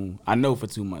bathroom. I know for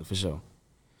 2 months for sure.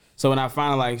 So when I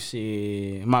find like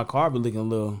shit, my car be looking a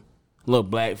little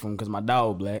black because my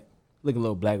dog black, looking a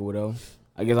little black or whatever.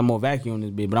 I guess I'm gonna vacuum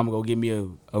this bit, but I'm gonna go get me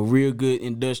a real good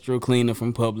industrial cleaner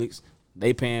from Publix.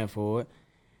 They paying for it,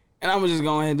 and I'm gonna just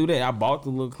go ahead and do that. I bought the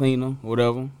little cleaner,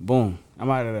 whatever. Boom, I'm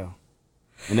out of there,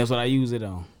 and that's what I use it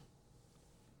on.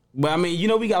 But I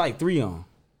mean, we got like 3 on,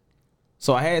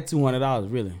 so I had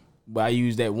 $200 really, but I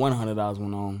used that $100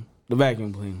 one on the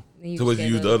vacuum cleaner. So what you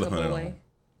use the other 100 on?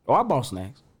 Oh, I bought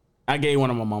snacks. I gave one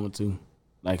to my mama too,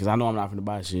 like, cause I know I'm not gonna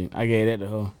buy shit. I gave that to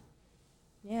her.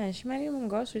 Yeah, she might need them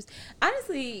groceries.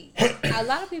 Honestly, a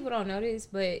lot of people don't know this,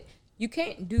 but you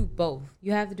can't do both.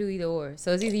 You have to do either or.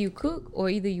 So it's either you cook or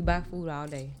either you buy food all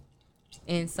day.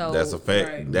 And so that's a fact.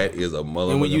 Right. That is a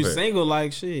motherfucking And when you fact. single,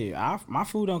 like shit, my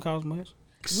food don't cost much.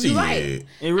 Shit. Right.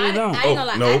 It really don't. I ain't gonna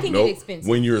lie, no, I can no. get expensive.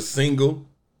 When you're single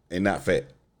and not fat.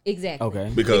 Exactly.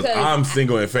 Okay. Because Because I'm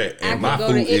single and fat, I and can my go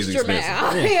food the is extra expensive.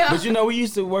 mile. Yeah. But we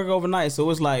used to work overnight, so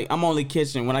it's like I'm only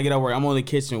catching when I get out of work. I'm only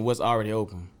catching what's already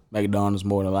open. McDonald's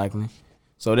more than likely.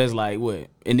 So that's like what,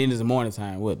 and then it's the morning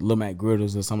time. What, Lil Mac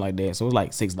Griddles or something like that. So it's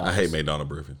like $6. I hate McDonald's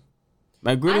breakfast.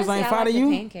 McGriddles Honestly, ain't I fire like to the you.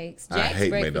 pancakes. I Jack's hate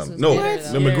breakfast McDonald's. was No, better, the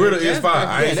though. McGriddle is Jack's fire. I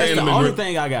breakfast- ain't That's saying the the only McGriddle.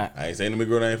 thing I got. I ain't saying the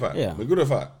McGriddle ain't fire. Yeah. McGriddle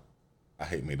fire. I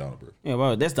hate McDonald's breakfast. Yeah,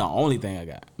 bro, that's the only thing I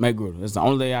got. McGriddle. That's the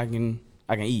only thing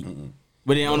I can eat.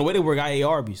 But then on the way to work, I ate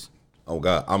Arby's. Oh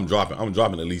God, I'm dropping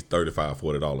at least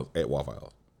 $35-$40 at Waffle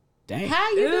House. Dang. How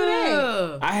you do that?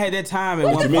 Ugh. I had that time at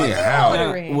What one the point. fuck you how?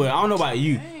 ordering? Well, I don't know about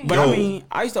you, but Yo. I mean,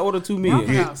 I used to order 2 meals.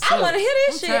 Waffle House I want to sucks. hear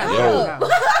this shit. tired of Hold Waffle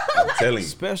up. House. I'm telling you,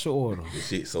 Special order. this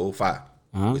shit so fire.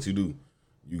 Uh-huh. What you do?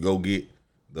 You go get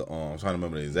the I'm trying to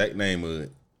remember the exact name of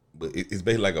it, but it's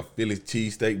basically like a Philly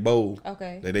cheesesteak bowl.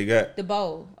 Okay. That they got. The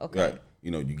bowl. Okay. Right.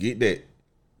 You get that.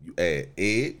 You add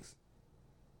eggs,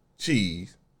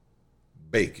 cheese,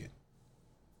 bacon.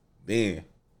 Then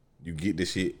you get the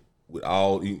shit with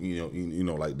all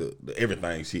like the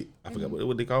everything shit. I forgot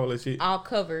what they call that shit. All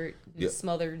covered, and Yeah.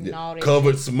 smothered, and Yeah. all that.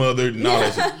 Covered, smothered, and all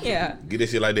that shit. Yeah. Get that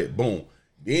shit like that. Boom.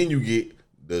 Then you get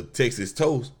the Texas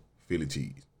toast Philly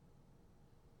cheese.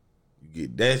 You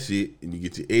get that shit, and you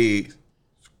get your eggs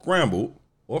scrambled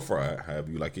or fried,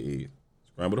 however you like your eggs.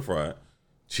 Scrambled or fried.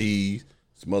 Cheese,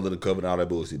 smothered and covered, all that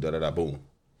bullshit. Da da da. Boom.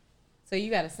 So you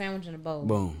got a sandwich in a bowl.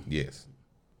 Boom. Yes.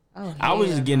 Oh, I was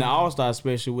hell just getting the no. All-Star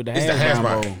special with the It's the hash hash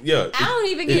brown brown. bowl. Yeah. I don't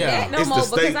even get Yeah. that no It's the more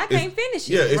steak- because I can't it's- finish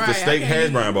it. Yeah, it's the Right, steak I hash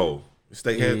can't brown eat bowl.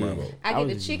 Steak hash Yeah. brown bowl. I I get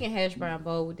the was- chicken hash brown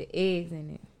bowl with the eggs in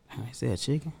it. I said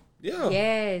chicken. Yeah.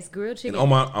 Yes, grilled chicken.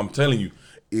 And I'm telling you,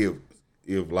 if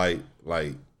like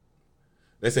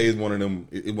let's say it's one of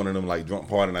them like drunk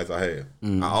party nights I have,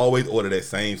 I always order that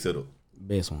same setup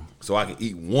Best one. so I can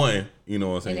eat one. You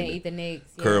know what I'm and saying? then eat the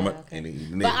next. Yeah, Curl my- okay. and then eat the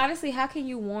But next. honestly, how can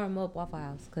you warm up Waffle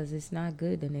House? Because it's not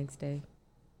good the next day.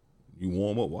 You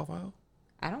warm up Waffle House?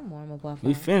 I don't warm up Waffle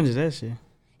We House. finished that shit.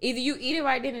 Either you eat it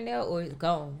right then and there or it's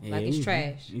gone. Like it's we-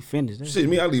 trash. We finished that. Shit,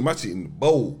 me, I leave my shit in the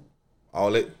bowl. All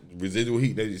that residual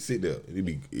heat, they just sit there.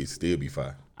 It still be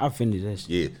fine. I finished that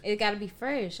shit. Yeah. It got to be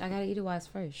fresh. I got to eat it while it's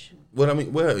fresh. What I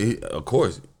mean, of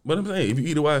course. But I'm saying, if you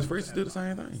eat it while it's fresh, it's still the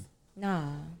same thing.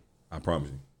 Nah. I promise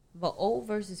you. But old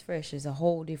versus fresh is a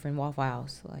whole different Waffle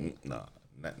House. Like, Nah,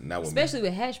 not with me. especially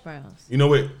with hash browns. You know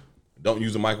what? Don't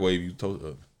use a microwave. You toast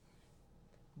up.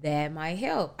 That might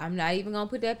help. I'm not even going to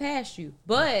put that past you.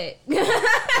 But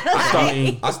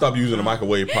I stopped using the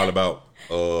microwave probably about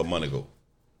a month ago.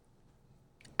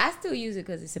 I still use it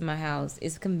because it's in my house.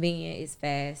 It's convenient. It's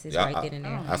fast. It's Yeah, right then and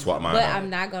there. I swapped mine But out. I'm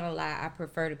not going to lie. I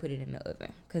prefer to put it in the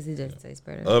oven because it does taste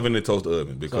better. Oven and toaster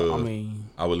oven because So, I mean-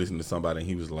 I would listen to somebody and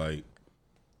he was like,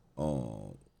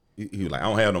 he was like, I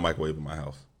don't have no microwave in my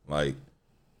house. Like,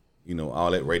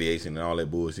 all that radiation and all that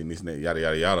bullshit and this and that, yada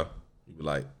yada yada. He was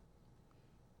like,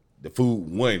 the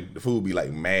food be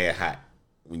like mad hot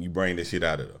when you bring that shit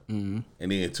out of there. Mm-hmm.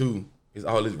 And then 2, it's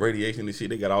all this radiation and shit.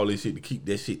 They got all this shit to keep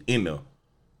that shit in there.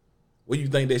 Where you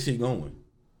think that shit going?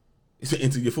 It's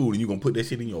into your food and you gonna put that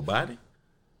shit in your body?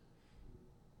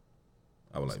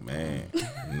 I was like, man,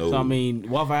 no. So I mean,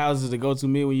 Waffle House is the go-to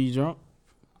meal when you drunk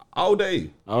all day.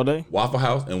 all day. Waffle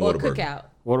House and Or Whataburger. cookout.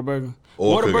 Whataburger.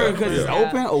 Or Whataburger cookout, because it's yeah.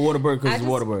 open, or Whataburger because I it's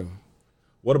just- Whataburger.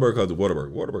 Whataburger because of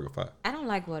Whataburger. Whataburger fire. I don't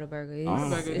like Whataburger. It's,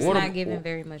 Whataburger. it's Whata- not giving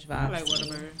very much I vibes. like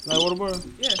Whataburger. Like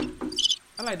Whataburger. Yeah.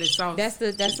 I like the sauce. That's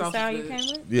the sauce sound is you good.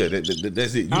 came with? Yeah,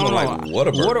 that's it. You I don't like know.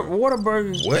 Whataburger.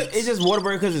 Whataburger. What? It's just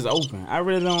Whataburger because it's open. I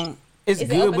really don't. It's Is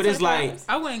it good, open but it's 24 like hours?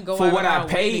 I wouldn't go for out what of I my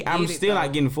way pay, to I'm get it, still though.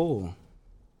 not getting full.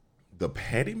 The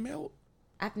patty melt?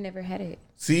 I've never had it.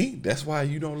 See, that's why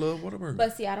you don't love Whataburger.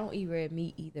 But see, I don't eat red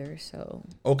meat either, so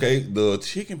Okay, the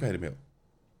chicken patty melt.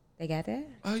 They got that?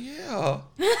 Oh yeah.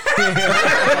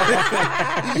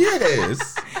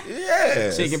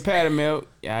 Yes. Chicken patty melt.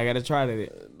 Yeah, I gotta try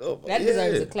that. That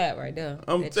deserves a clap right there.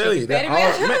 I'm That telling you, chicken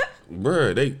that patty melt.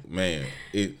 bruh,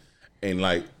 it, and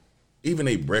like, even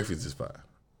they breakfast is fire.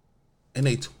 And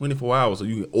they 24 hours, so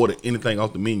you can order anything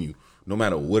off the menu, no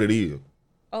matter what it is.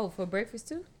 Oh, for breakfast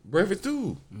too? Breakfast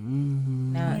too.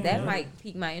 Now that might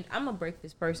pique my. I'm a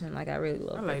breakfast person. Like I really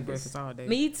love. I like breakfast all day.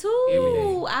 Me Every too.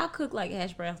 day. I'll cook like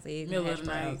hash browns, eggs, Middle and of hash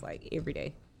the browns night. like every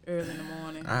day. Early in the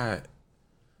morning,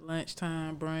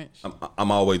 lunchtime, brunch.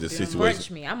 I'm always a situation.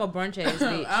 Brunch me. I'm a brunch ass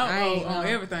bitch. I I'm ain't on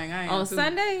everything. I ain't on too.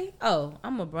 Sunday. Oh,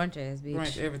 I'm a brunch ass bitch.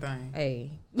 Brunch everything.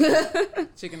 Hey,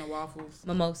 Chicken and waffles.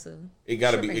 mimosa. It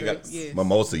gotta be. Shrimp It got and grits. Yes.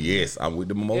 mimosa. Yes, I'm with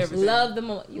the mimosa. Everything. Love the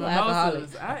you an alcoholic.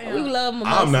 Mimosas. I am. We love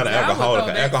mimosas. I'm not an I would alcoholic. go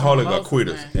back to Alcoholic are mimosas,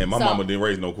 quitters, man. and my So- mama didn't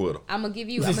raise no quitter. I'm gonna give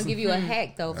you a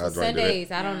hack though. For I'll drink to that.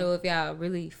 Sundays, I don't know if y'all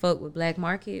really fuck with Black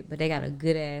Market, but they got a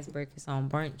good ass breakfast on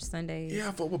brunch Sundays. Yeah,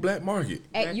 I fuck with Black Market.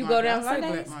 Hey, Black you market. go down I like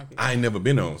Sundays? Black market. I ain't never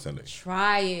been on Sunday.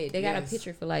 Try it. They got a Yes.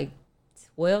 picture for like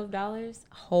 $12.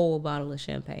 Whole bottle of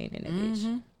champagne in that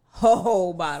Mm-hmm. bitch.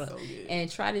 Whole bottle.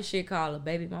 And try this shit called a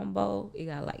baby mama bowl. It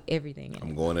got like everything in I'm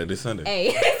it. going there this Sunday.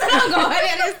 Hey, I'm going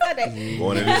there this Sunday. I'm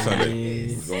going there this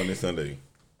Sunday. I'm going this Sunday.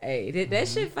 Hey, that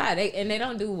shit fine. They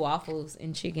don't do waffles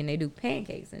and chicken. They do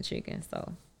pancakes and chicken.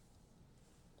 So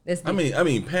that's I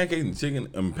mean, pancakes and chicken.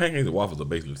 Pancakes and waffles are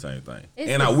basically the same thing.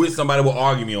 It's And the- I wish somebody would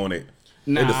argue me on it.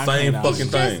 They're Nah, the I same can't fucking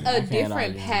it's thing. just a can't different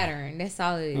argue. pattern. That's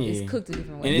all it is. Yeah. It's cooked a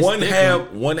different And way. it's One different.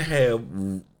 have One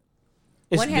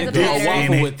has a dicks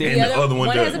pattern. in it, The and the other- other one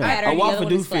one has doesn't. a pattern. A the waffle other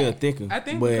one do is feel flat. thicker. I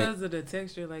think but because of the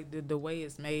texture, like the way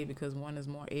it's made, because one is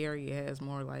more airy, it has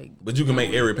more like. But you can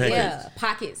make airy pancakes. Yeah,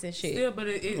 pockets and shit. Still, but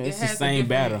it It's has the a same different-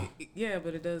 batter. Yeah,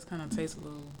 but it does kind of taste a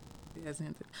little. It has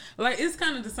hinted. Like it's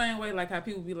kind of the same way, like how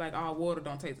people be like, "Oh, water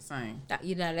don't taste the same."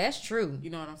 You know, that's true. You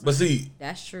know what I'm saying? But see,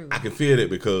 That's true. I can feel that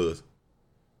because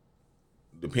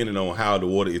depending on how the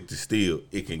water is distilled,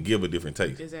 it can give a different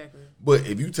taste. Exactly. But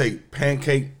if you take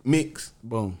pancake mix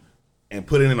boom. and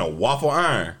put it in a waffle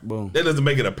iron, Boom. that doesn't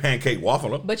make it a pancake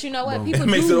waffle. But you know what? Boom. People It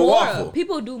makes do it a more. waffle.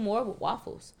 People do more with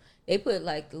waffles. They put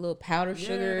like the little powdered Yeah,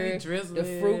 sugar, they drizzle the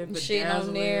fruit it, and shit on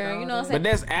bedazzle there. it, You know what I'm all saying? But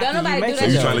that's after Don't you nobody make do it. that So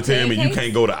you shit trying to with tell me you pancakes?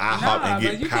 can't go to IHOP Nah, and but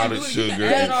get you can't powdered do it. You sugar? can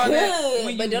add all that could,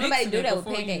 when but you don't nobody mix do it that with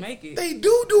before you pancakes. make it. They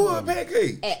do a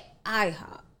pancake At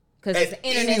IHOP. Because At it's an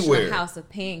international anywhere. house of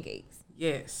pancakes.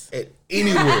 Yes. at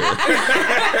anywhere.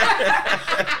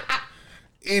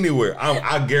 Anywhere.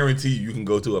 I guarantee you can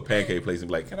go to a pancake place and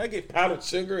be like, "Can I get powdered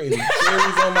sugar and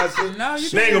cherries on my shit?" No, you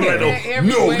They can't gonna be get that like, no,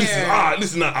 everywhere.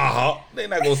 this is not IHOP. They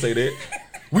not gonna say that.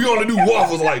 We only do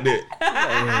waffles like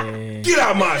that. Get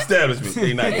out my establishment.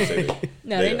 They not gonna say that.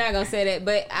 No, they're not going to say that.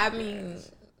 But I mean,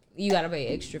 you got to pay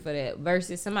extra for that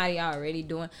versus somebody already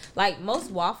doing. Like most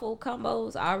waffle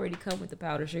combos already come with the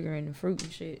powdered sugar and the fruit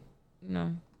and shit. You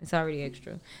know, it's already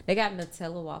extra. They got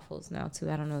Nutella waffles now too.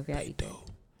 I don't know if y'all eat that.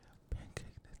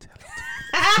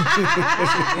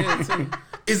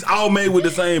 It's all made with the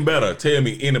same batter. Tell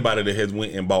me anybody that has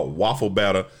went and bought waffle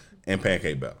batter and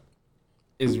pancake batter.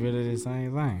 It's really the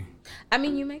same thing. I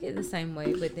mean, you make it the same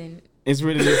way, but then It's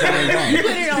really the same you thing.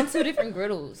 put it on two different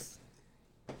griddles.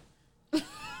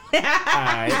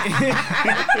 Alright.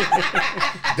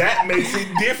 That makes it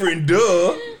different,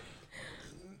 duh.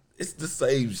 It's the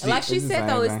same shit. Like she It's the said,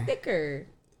 though, same it's thing. thicker.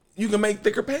 You can make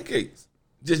thicker pancakes.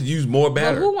 Just use more But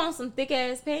batter. who wants some thick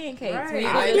ass pancakes when you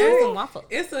Right. go I to do do. some waffle?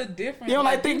 It's a different. You don't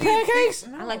like thick need pancakes?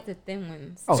 No. I like the thin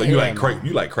ones. Oh, So you yeah, like no. crepe?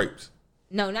 You like crepes?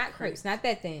 No, not crepes. Not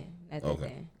that thin. Not that Okay.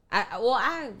 thin.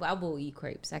 I will eat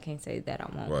crepes. I can't say that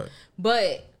I won't. Right.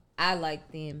 But I like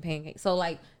thin pancakes. So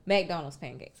like McDonald's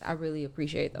pancakes, I really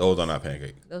appreciate those. Those are not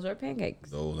pancakes. Those are pancakes.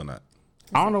 Those are not.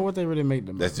 I don't know what they really make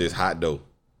them. That's just hot dough.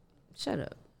 Shut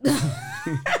up.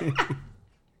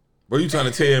 Bro, you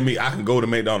trying to tell me I can go to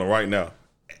McDonald's right now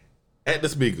at the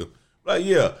speaker? Like,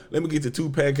 yeah, let me get the 2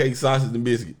 pancakes, sausage, and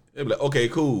biscuit. They be like, okay,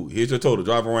 cool. Here's your total.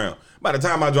 Drive around. By the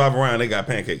time I drive around, they got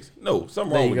pancakes. No,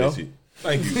 something wrong with There you that shit.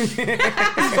 Thank you.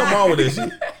 Something wrong with that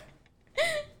shit.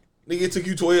 Nigga, it took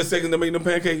you 12 seconds to make them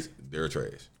pancakes. They're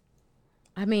trash.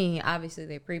 I mean, obviously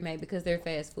they're pre-made because they're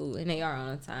fast food and they are on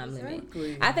a time limit.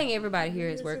 Exactly. I think everybody here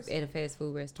has worked at a fast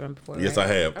food restaurant before. Yes, right?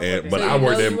 I have. But So I you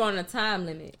worked know at you're on a time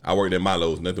limit.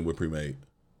 Milo's. Nothing with pre-made.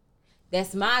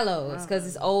 That's Milo's because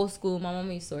it's old school. My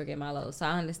mom used to work at Milo's, so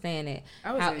I understand that.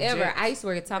 I was at However, Jack's. I used to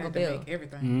work at I Taco had to Bell, make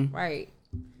everything. right?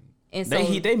 And so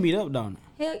They meet up, don't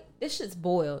they? Hell, this shit's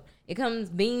boiled. It comes,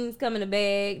 beans come in a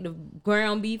bag, the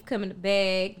ground beef come in a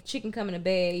bag, the chicken come in a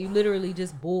bag. You literally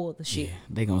just boil the shit. Yeah,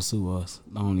 they gonna sue us.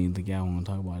 I don't even think y'all want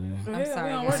to talk about it. I'm sorry.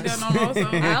 We don't work there no more. So.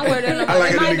 I don't wear that no more. I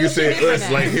like They how might the do nigga said shit us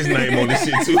now. like his name on this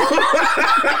shit too.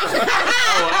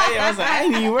 I was like, I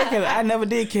ain't even working. I never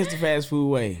did catch the fast food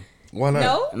way. Why not?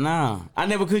 No? Nah, I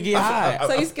never could get high.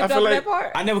 So you skipped feel over like- that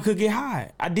part? I never could get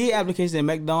high. I did applications at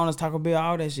McDonald's, Taco Bell,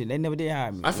 all that shit. They never did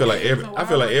hire me. I feel like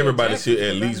everybody should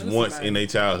at Jackson, least that's once somebody. in their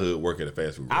childhood work at a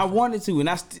fast food I restaurant. wanted to, and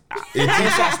I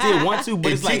still want to,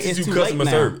 but It it's like teaches it's you too late customer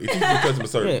now. service. It teaches you customer Yeah,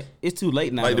 service. it's too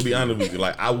late now. Like to though. be honest with you,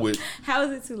 like I would. How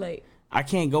is it too late? I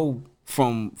can't go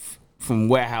from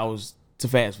warehouse to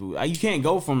fast food. You can't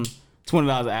go from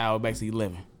 $20 an hour back to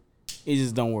 11. It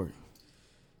just don't work.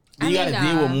 I You got to mean,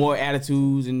 deal with more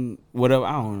attitudes and whatever.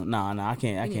 I don't know. Nah, I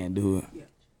can't do it.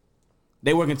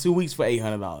 They working 2 weeks for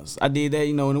 $800. I did that,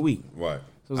 in a week. Right.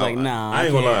 So it's like, nah, I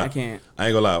ain't gonna lie. I can't. I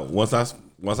ain't gonna lie.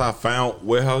 Once I found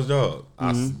warehouse job,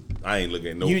 I ain't looking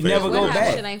at no. You fast never food go Warehouse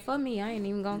back. shit ain't for me. I ain't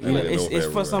even gonna Yeah, care. like- It's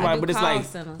for somebody, I do but it's call like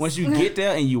centers. once you get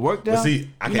there and you work there, see,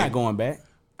 I you're not can't- going back.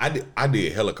 I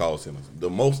did hella call centers.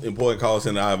 The most important call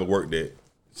center I ever worked at.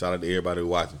 Shout out to everybody who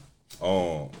watching.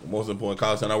 The most important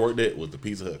call center I worked at was the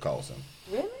Pizza Hut call center.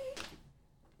 Really?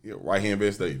 Yeah, right here in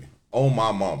Best Stadium. On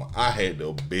my mama, I had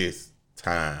the best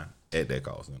time at that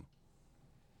call center.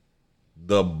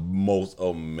 The most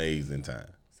amazing time.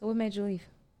 So what made you leave?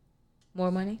 More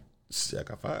money? Shit, I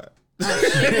got fired.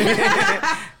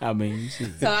 I mean, shit.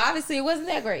 So obviously it wasn't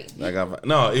that great. I got fired.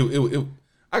 No,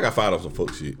 I got fired off some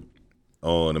fuck shit.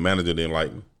 The manager didn't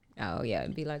like me, Oh yeah,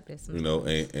 it'd be like this. you know,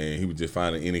 and he was just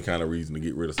finding any kind of reason to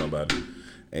get rid of somebody,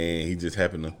 and he just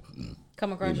happened to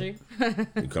Come across you.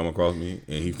 he come across me,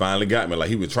 and he finally got me. Like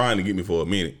he was trying to get me for a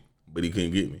minute, but he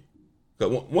couldn't get me. Cause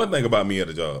one thing about me at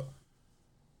a job,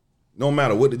 no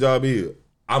matter what the job is,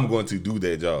 I'm going to do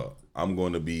that job. I'm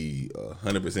going to be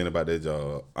 100% about that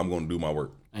job. I'm going to do my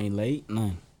work. Ain't late,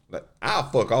 none. Like I'll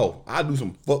fuck off. I'll do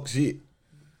some fuck shit.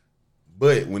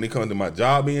 But when it comes to my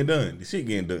job being done, the shit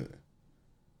getting done.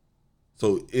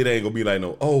 So it ain't gonna be like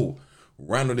no, oh,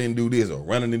 Randall didn't do this or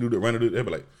Randall didn't do that. Randall did that. They be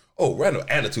like, oh, Randall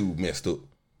attitude messed up.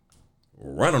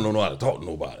 Randall don't know how to talk to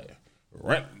nobody.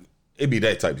 It be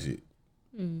that type of shit.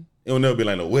 It'll never be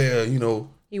like no, well,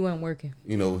 He wasn't working.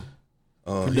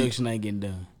 Production ain't getting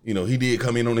done. he did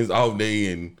come in on his off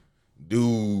day and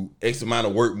do X amount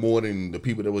of work more than the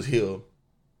people that was here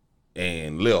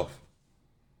and left.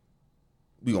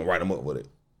 We gonna write him up with it.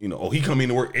 He come in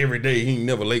to work every day. He ain't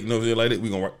never late, no shit like that. We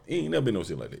gonna write. He ain't never been no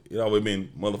shit like that. It always been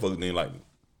motherfuckers didn't like me.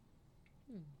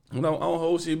 I don't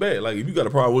hold shit back. Like if you got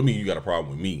a problem with me, you got a problem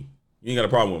with me. You ain't got a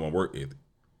problem with my work ethic.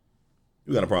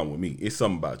 You got a problem with me. It's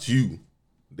something about you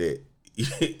that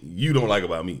you don't like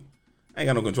about me. I ain't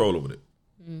got no control over that.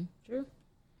 True.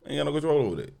 I ain't got no control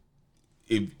over that.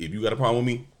 If you got a problem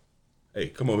with me, hey,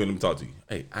 come over here, let me talk to you.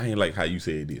 Hey, I ain't like how you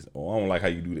said this, or I don't like how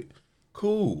you do that.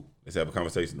 Cool. Let's have a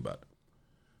conversation about it.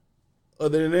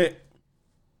 Other than that,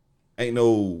 ain't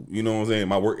no, you know what I'm saying,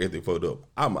 my work ethic fucked up.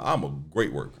 I'm a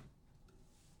great worker.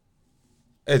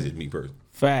 That's just me personally.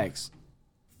 Facts.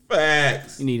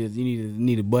 Facts. You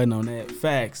need a button on that.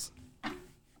 Facts.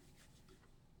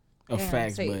 A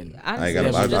facts See, button. Honestly, I got-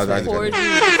 I should I just just record got-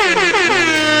 you.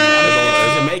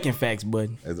 It's a making facts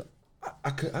button. I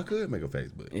could make a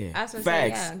facts, but Yeah. I was gonna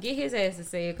Facts. say, yeah, get his ass to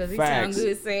say it because he Facts. sound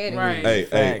good saying it. Right. hey,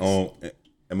 Facts.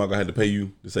 am I gonna have to pay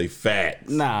you to say facts?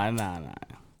 Nah.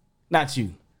 Not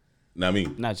you. Not me.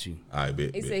 Not you. All right,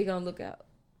 bet. He bet. said he gonna look out.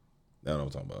 That's what I'm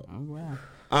talking about. Oh, wow.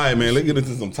 All right, man. Let's get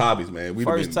into some topics, man.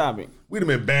 First topic. We've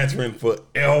been bantering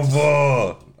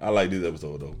forever. I like this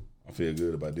episode though. I feel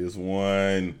good about this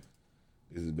one.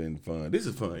 This has been fun. This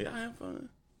is fun. Y'all have fun.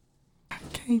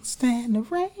 Can't stand the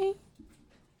rain.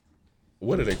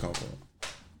 Where did they come from?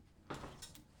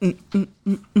 Just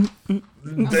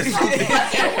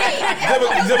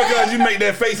because you make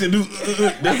that face and do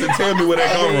doesn't tell me where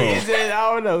that come from.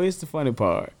 I don't know. It's the funny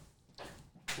part.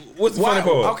 What's the funny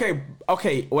part?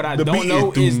 Okay. What I The don't beat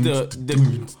know is is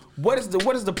the what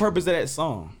is the purpose of that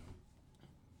song?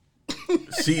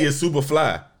 She is super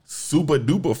fly, super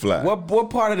duper fly. What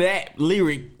part of that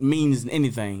lyric means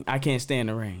anything? I can't stand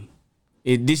the rain.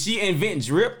 Did she invent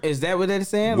drip? Is that what they're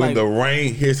saying? When the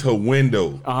rain hits her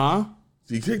window,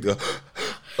 she take the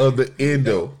of the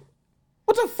endo.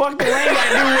 What the fuck the rain got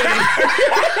to do with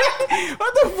it?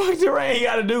 What the fuck the rain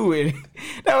got to do with it?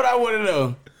 That's what I want to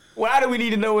know. Why do we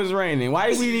need to know it's raining?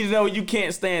 Why do we need to know you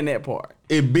can't stand that part?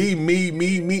 It be me,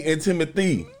 and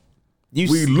Timothy. We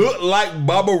We look like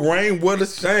Baba Rain. What a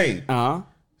shame. Uh-huh.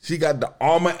 She got the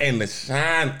armor and the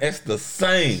shine. It's the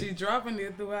same. She dropping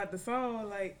it throughout the song,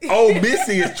 like. Oh,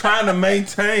 Missy is trying to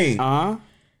maintain. Uh-huh.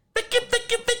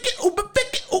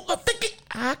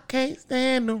 I can't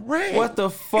stand the rain. What the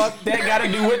fuck that got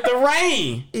to do with the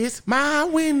rain? It's my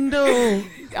window.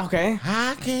 Okay.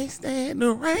 I can't stand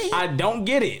the rain. I don't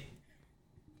get it.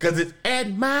 Cause it's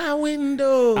at my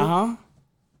window. Uh-huh.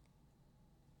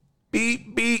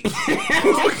 Beep, beep.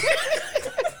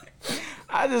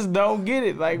 I just don't get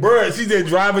it. Like, Bruh, she just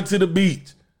driving to the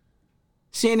beach.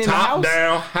 she ain't in the Top house.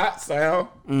 down, hot sound.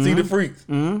 See the freaks.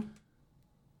 I'm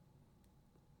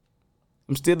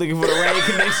still looking for the rain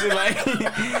connection. Like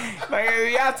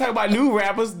y'all talk about new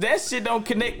rappers, that shit don't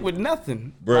connect with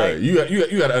nothing. Bruh, Like,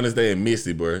 you got to understand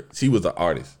Missy, bruh. She was an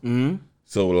artist.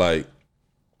 So, like,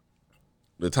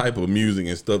 the type of music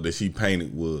and stuff that she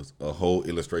painted was a whole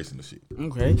illustration of shit.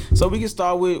 okay, so we can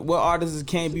start with what artists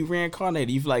can't be reincarnated.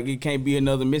 You feel like it can't be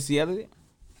another Missy Elliott?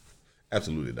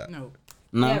 Absolutely not. No,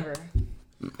 Never.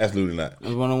 Absolutely not.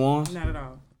 It's one of the ones not at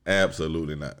all.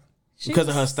 Absolutely not. because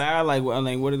of her style. Like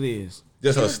what it is.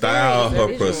 Just her style, her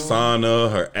very visual. persona,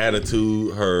 her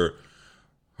attitude, her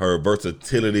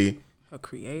versatility, Her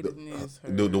creativeness,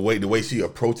 her the way she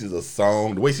approaches a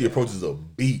song, the way she approaches a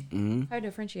beat. Her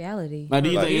differentiality. Now, do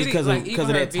you think it's because of even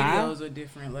her that time? videos are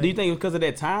different. Like, Do you think it's because of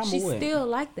that time She's or what? still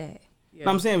like that. yeah.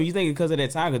 No, I'm saying, you think it's because of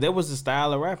that time? Because that was the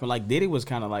style of rapping. Like Diddy was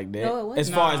kind of like that. No, it wasn't. As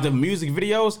far as the music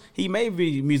videos, he made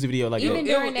music video like Even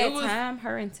that. during it that was- time,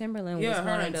 her and Timberland was yeah, one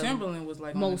her of and the Timberland was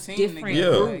like most on the team different.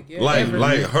 together. Yeah, Like,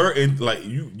 like her and like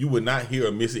you would not hear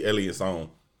a Missy Elliott song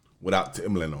without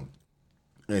Timbaland on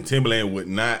it, and Timbaland would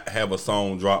not have a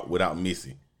song drop without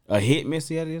Missy. A hit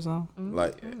Missy Elliott song?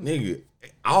 Like nigga,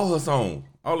 all her songs,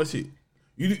 all that shit.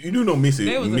 You do know Missy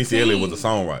They was a Elliott team. was a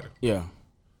songwriter. Yeah.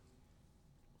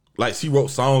 Like she wrote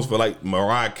songs for like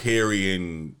Mariah Carey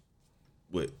and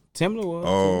what? Timberland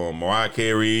was. Mariah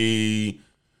Carey.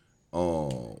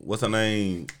 What's her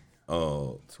name?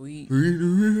 Tweet.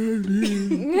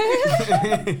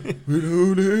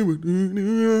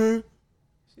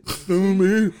 So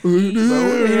who the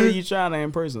hell are you trying to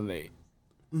impersonate?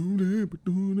 Tony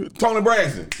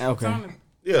Braxton. Okay.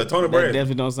 Yeah, Tony That Braxton.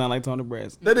 definitely don't sound like Tony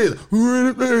Braxton. That is.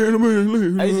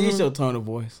 It's your tone of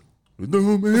voice. No,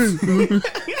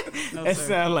 That sir.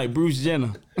 sounds like Bruce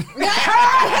Jenner.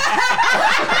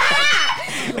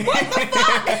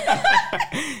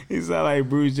 He sound like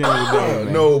Bruce Jenner.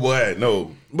 Man. No, boy,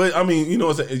 no. But I mean, you know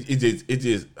what I'm saying? It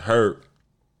just her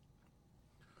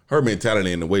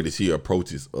mentality and the way that she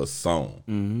approaches a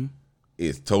song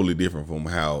is totally different from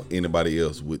how anybody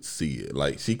else would see it.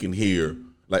 Like she can hear,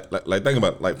 like think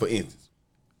about it, like for instance,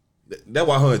 that's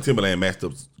why her and Timberland matched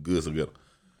up good together.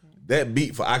 That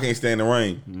beat for "I Can't Stand the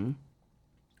Rain"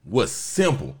 was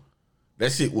simple.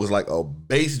 That shit was like a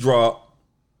bass drop,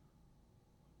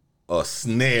 a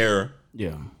snare,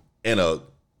 Yeah. and a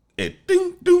ding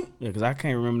ding. Yeah, because I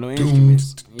can't remember no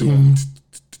instruments. Yeah.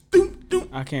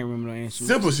 I can't remember no instruments.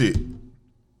 Simple shit.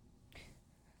 I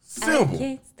Simple.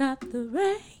 can't stop the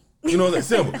rain. You know that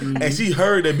simple. And she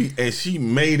heard that beat and she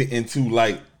made it into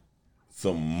like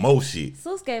some more shit.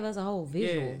 Sus gave us a whole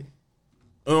visual. Yeah.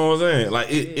 You know what I'm saying? Like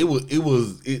it's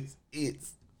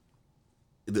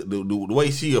the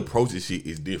way she approaches shit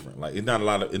is different. Like it's not a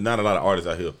lot of artists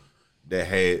out here that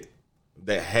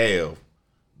have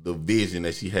the vision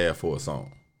that she had for a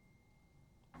song.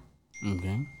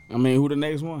 Okay. I mean, who the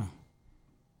next one?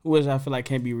 Who else I feel like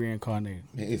can't be reincarnated?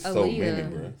 Man, it's so Aaliyah. many,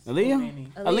 bro. Aaliyah? many.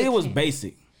 Aaliyah was can't.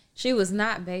 basic. She was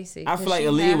not basic. I feel 'cause like she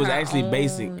Aaliyah had was her actually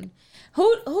basic. own-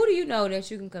 Who do you know that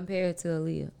you can compare to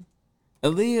Aaliyah?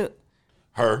 Aaliyah,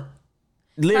 Her. Her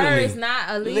literally. is not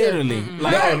Aaliyah. Literally.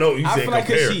 No, no, you I said feel like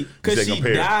compare. because You said she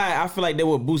compare. died, I feel like they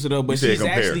would boost it up, but You said she's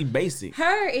compare. actually basic.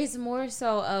 Her is more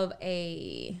so of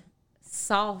a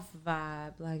soft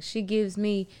vibe. Like she gives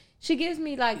me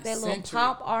like that little Eccentric.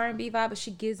 pop R&B vibe, but she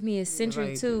gives me eccentric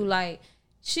right. too. Like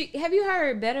have you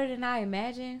heard Better Than I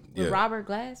Imagined with Yeah. Robert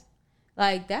Glass?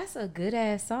 Like that's a good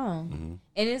ass song, Mm-hmm.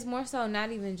 and it's more so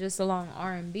not even just along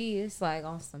R&B. It's like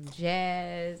on some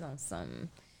jazz, on some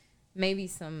maybe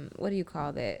some what do you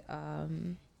call that?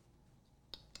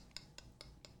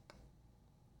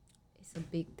 It's a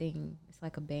big thing. It's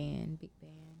like a band, big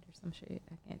band or some shit.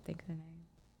 I can't think of the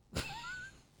name.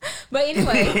 But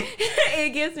anyway,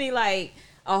 it gives me like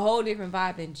a whole different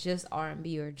vibe than just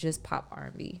R&B or just pop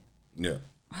R&B. Yeah.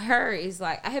 Her is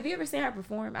like, have you ever seen her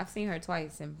perform? I've seen her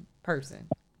twice in person.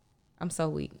 I'm so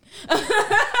weak.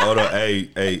 Hold on. Hey,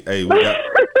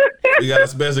 we got a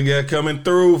special guest coming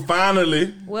through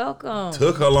finally. Welcome.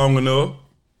 Took her long enough.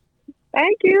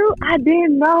 Thank you. I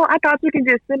didn't know. I thought you could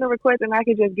just send a request and I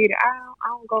could just get it. I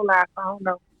don't go live. So I don't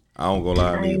know. I don't go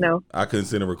lie. I ain't know. I couldn't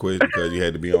send a request because you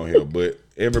had to be on here. But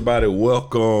everybody,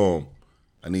 welcome.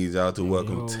 I need y'all to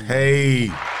welcome Tay.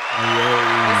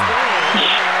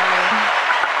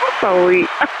 So weak.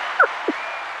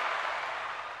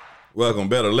 Welcome,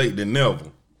 better late than never.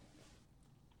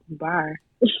 Bye.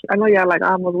 I know y'all like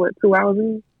almost 2 hours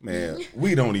in. Man,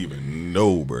 we don't even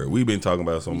know, bro. We've been talking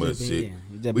about so much shit.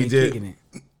 We just kicking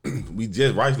it. We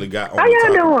just rightfully got on How the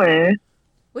y'all topic. doing?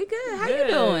 We good. How you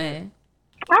doing?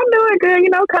 I'm doing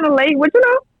good. Kind of late,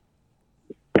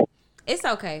 but It's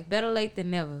okay. Better late than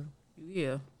never.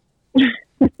 Yeah.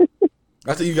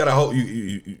 I see you got a whole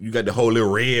you got the whole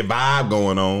little red vibe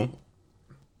going on.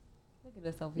 Look at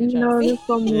us over here trying to see. just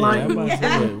some Yeah, like. I'm about to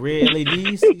say, what, red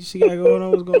LEDs she got going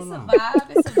on. What's going on?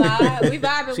 It's a vibe. We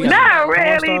vibing She with got- her.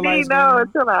 Not really, lights no. going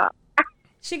on? Chill out.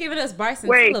 She giving us Bryson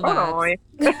Wait, Tiller hold vibes.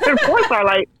 on. Voice are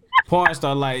like. Porn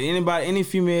star, like any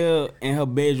female in her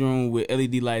bedroom with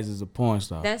LED lights is a porn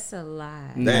star. That's a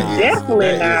lie. That is- Definitely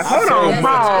that not. is Hold so on, much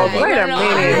pause. of a- Wait a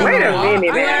minute. Wait a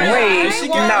minute. Wait. She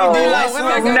No. got LED lights in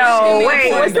her room. No,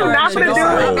 wait. What you not gonna do? No.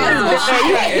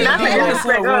 You not gonna Lights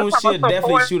in her room, she'll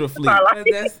definitely shoot a flick.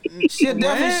 That's She'll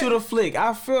definitely shoot a flick.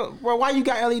 I feel, bro. Why you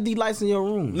got LED lights in your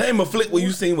room? Name a flick where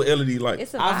you seen with LED lights.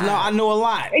 It's a vibe. I know a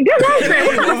lot. Just answer.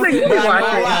 What the fuck you I know a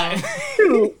watching? lot.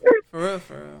 Shoot. for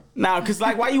real. Nah, cause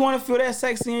like, why you want to feel that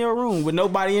sexy in your room with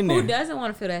nobody in Who there? doesn't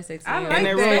want to feel that sexy? I in like In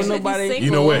that that. room with Especially if nobody. you're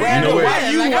You know what? single. You know what? Why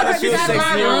you Like, want I to feel got sexy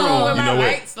my in your room room? with You my know what?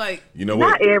 lights, like You know what?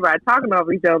 Not everybody talking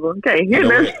over each other. Okay, You hear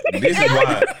know this. what? This is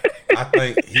why I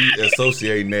think he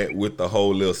associating that with the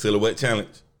whole little silhouette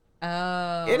challenge.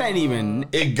 Oh. It ain't even.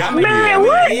 It got me. Man, there.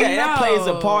 what? Yeah, that No. plays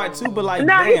a part too. But like,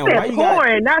 Nah, he damn, why said you got?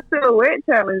 porn, not silhouette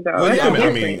challenge though. Well, yeah, That's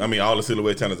different. I mean, all the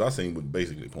silhouette challenges I seen was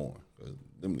basically porn. 'Cause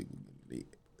them niggas-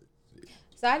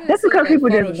 So I didn't That's see because that people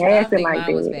just photo shoot. I nasty think like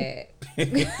mine was that.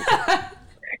 bad.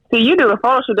 See, you do the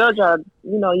photo shoot, they'll try to,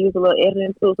 use a little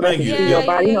editing too, so they Thank can you. see Yeah, your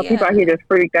body. yeah, People yeah. out here just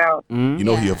freaked out. Mhm. You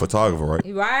know he Yeah. a photographer, right?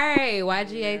 Right.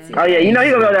 YGAT. Oh yeah, you know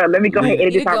you gonna go there. Let me go ahead and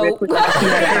edit You this out go. real quick. I see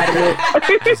how to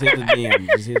do it. Just hit the DM.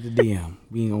 Just hit the DM.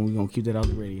 We gonna keep that off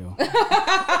the radio.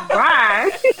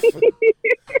 Right.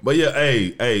 But yeah,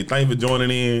 hey, thanks for joining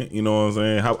in. You know what I'm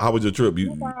saying? How was your trip?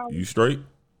 You straight?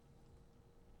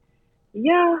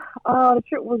 Yeah, the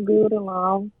trip was good and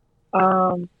long.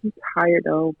 I'm tired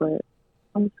though, but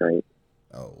I'm straight.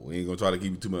 Oh, we ain't gonna try to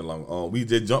keep you too much long. We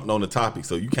just jumped on the topic,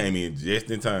 so you came in just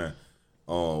in time.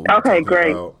 We Okay, talking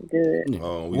great, about- good. we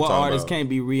What talking artist about- can't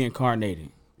be reincarnated?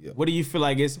 Yeah. What do you feel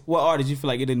like it's? What artist you feel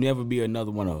like it'll never be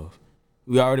another one of?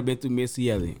 We already been through Missy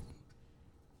Elliott.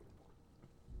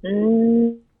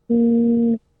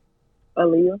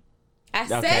 Aaliyah. I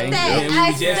said Okay. that. Yeah, we I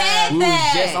was just- said we was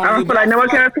just that. on- I don't feel like no one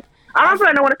can. I don't feel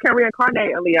like no one can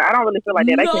reincarnate Aaliyah. I don't really feel like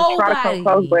that. They can try to come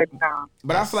Nobody. close, but no.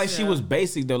 But I feel like she was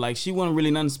basic though. Like she wasn't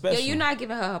really nothing Yo, special. you're not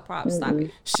giving her props. Stop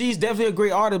it. She's definitely a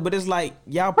great artist, but it's like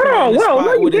y'all put Hold her on, on the whoa, spot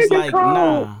what you where it's did like, just call?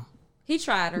 nah. He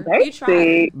tried her. He tried her.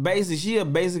 Basic. Basic, she a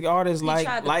basic artist like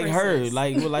tried the her. princess.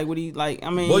 Like what he like. I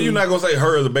mean, Well, you're not gonna say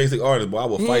her as a basic artist, but I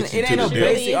will It fight ain't, you it to ain't the no death.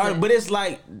 Really basic isn't. artist, but it's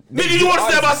like Nigga, you want to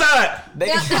step outside? They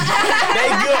good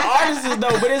artists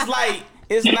though, but it's like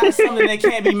it's not something that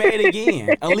can't be made again.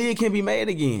 Aaliyah can be made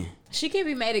again. She can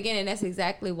be made again, and that's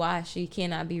exactly why she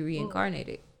cannot be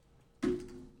reincarnated.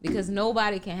 Because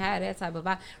nobody can have that type of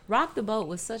vibe. Rock the Boat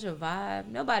was such a vibe.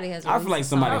 Nobody has. I feel like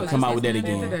somebody can come out with that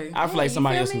listening again. today. I feel like you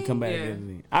somebody feel else can me? come back. Yeah.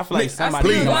 Again. I feel like somebody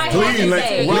Please, can come Why back. you please, have to let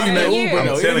say Rock it? the me. Uber I'm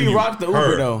though. telling You you, rock the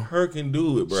Uber though. Her can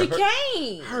do it, bro. She her,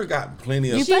 can't. her got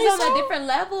plenty of. She's on a different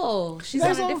level. She's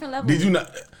on a different level. Did you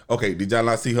not? Okay, did y'all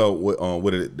not see her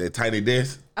with that tiny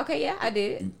desk? Okay, yeah, I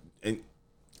did. And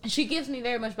She gives me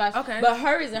very much vibes. Okay. But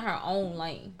her is in her own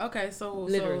lane. Okay, so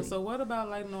Literally. so what about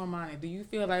like Normani? Do you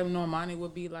feel like Normani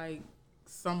would be like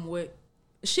somewhat?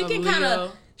 She can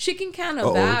Aaliyah. kind of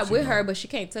Uh-oh, vibe she with know. her, but she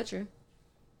can't touch her.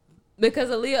 Because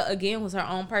Aaliyah again was her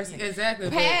own person. Exactly.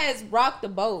 but Paz rocked the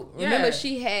boat. Remember, Yeah.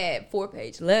 she had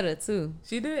 4-page letter too.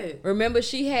 She did. Remember,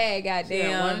 she had Yeah,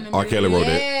 one goddamn. in R. Kelly wrote that.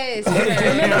 Yes.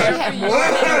 Remember, she had more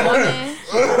than a woman.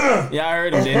 Yeah, I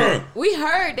heard him. Didn't We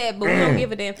heard that, but we don't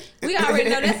give a damn. We already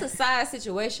know that's a side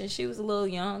situation. She was a little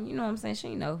young. You know what I'm saying? She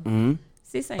ain't know. Mm-hmm.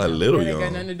 Sis ain't a know. little That ain't got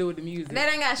young. nothing to do with the music.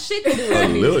 That ain't got shit to do with A the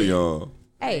music. little young.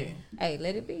 Hey,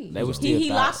 let it be. They was he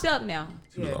still locked thoughts. up now.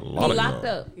 She was a Yeah. lot He of locked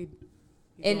young. up. He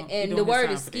And doing- he and doing the his word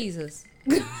time is for that. skeezers.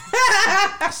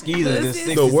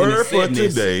 Skeezers. The word for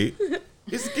today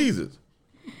is skeezers.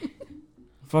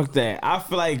 Fuck that. I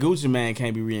feel like Gucci Man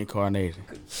can't be reincarnated.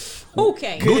 Who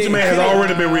can't? Gucci Man has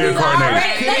already been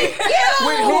reincarnated. Thank you.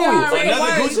 With who? Already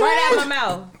Another words Gucci right out Man? my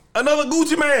mouth. Another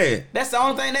Gucci Man. That's the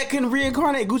only thing that can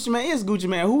reincarnate. Gucci Man is Gucci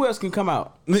Man. Who else can come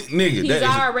out? Nigga, He's that is.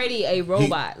 already a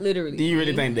robot, literally. Do you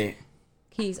really think that?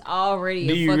 He's already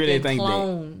Do a you fucking really think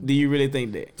clone. that? Do you really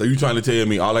think that? So you trying to tell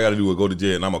me all I got to do is go to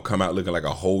jail and I'm gonna come out looking like a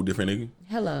whole different nigga?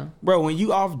 Hello. Bro, when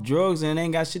you off drugs and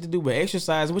ain't got shit to do but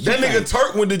exercise, what you That nigga think?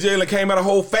 Turk went to jail and came out a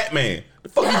whole fat man. The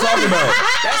fuck you talking about?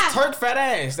 That's Turk fat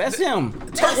ass. That's him.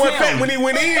 Turk wasn't fat when he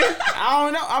went in. I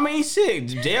don't know. I mean, shit,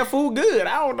 jail food good.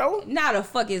 I don't know. Nah, the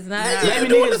fuck is not. Yeah, Let me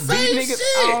doing niggas the same beat niggas.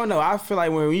 shit. I don't know. I feel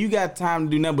like when you got time to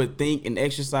do nothing but think and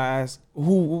exercise,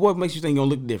 what makes you think you gonna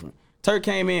look different? Turk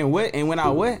came in wet and went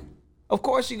out wet. Of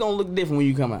course you gonna look different when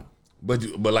you come out. But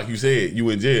like you said, you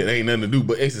in jail. It ain't nothing to do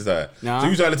but exercise. Nah. So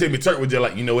you trying to tell me Turk was just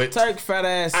like, you know what? Turk fat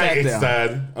ass I sat ain't there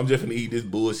exercising. I'm just gonna eat this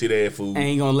bullshit ass food. and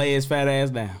he gonna lay his fat ass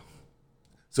down.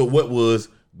 So what was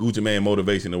Gucci Mane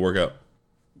motivation to work out?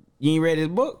 You ain't read his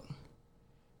book?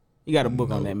 You got a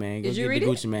book on that, man. Go Did you get read the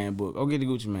it? Gucci Mane book. Go get the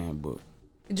Gucci Mane book.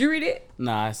 Did you read it?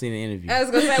 Nah, I seen the interview. I was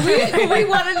gonna say we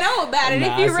want to know about it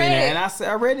Nah, if you I seen read that. it. And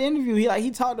I read the interview.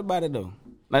 He talked about it though.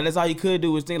 Like that's all he could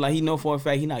do was think like he know for a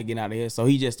fact he not getting out of here, so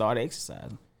he just started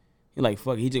exercising. He like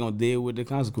fuck it, he just gonna deal with the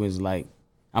consequences. Like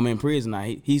I'm in prison now.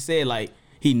 He said like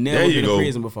he never There you been go. in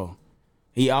prison before.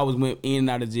 He always went in and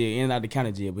out of jail, in and out of the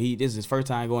county jail, but this is his first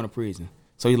time going to prison.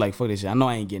 So he's like fuck this shit. I know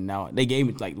I ain't getting out. They gave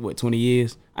me like what 20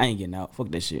 years. I ain't getting out.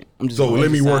 That shit. I'm just So gonna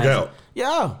let me work exercise. out.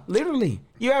 Yeah, literally.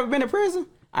 You ever been to prison?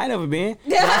 I ain't never been.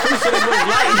 But I'm pretty sure that's what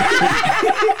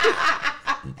it's like.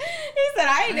 He said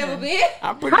I ain't never been.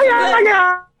 I'm pretty How sure.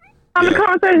 y'all on the Yeah.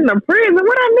 conversation of prison?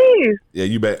 What I miss? Yeah,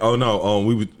 you back. Oh no,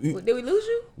 we Did we lose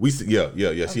you?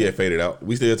 yeah. She had faded out.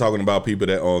 We still talking about people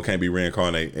that can't be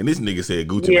reincarnated, and this nigga said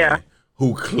Gucci Yeah. Mane,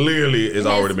 who clearly has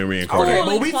already been reincarnated. Okay,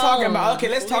 but we Fully talking about cloned.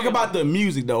 let's talk about the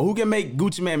music though. Who can make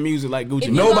Gucci Mane music like Gucci If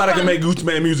Mane? you Nobody go can from- make Gucci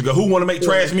Mane music. Who want to make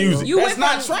trash music? You That's went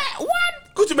not from- trap. What?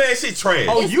 Gucci Mane shit trash.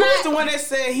 Oh, It's you was not- the one that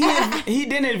said he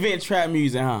didn't invent trap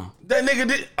music, huh? That nigga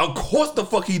did. Of course, the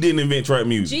fuck he didn't invent trap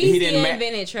music. Jeezy didn't ma-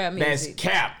 invented trap That's music.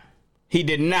 cap. He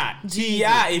did not.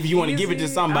 T.I. If you want to give it to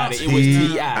somebody, it was T.I.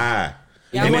 T.I.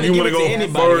 Y'all And wanna if you give want to it to go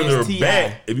anybody, it's further T.I.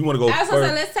 back, if you want to go I was gonna say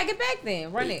further, let's take it back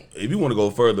then. Run it. if you want to go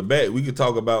further back, we could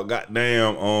talk about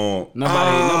goddamn. Nobody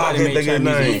I can't made think trap of his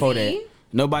music name. before that.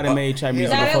 Nobody made trap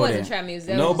music No, that before wasn't that. trap music.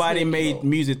 That was Nobody just made like-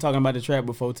 music talking about the trap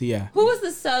before T.I. Who was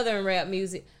the southern rap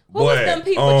music? Who Boy, was them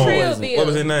people? Trill what Bill.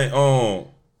 was his name?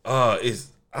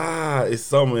 It's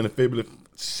something in the fabulous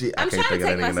shit. I I'm can't trying think to of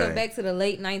take that nigga myself name. back to the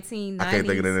late 1990s. I can't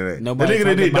think of that name. The Nobody nigga that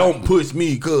talking did about- "Don't Push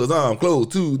Me" cause I'm close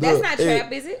to the. That's not edge.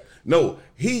 trap, is it? No,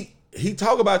 he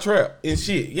talk about trap and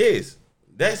shit. Yes,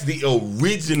 that's the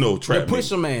original The trap.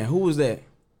 Pusher Man. Who was that?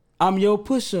 I'm your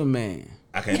Pusher Man.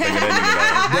 I can't think of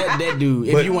that That dude.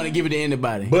 If But- you want to give it to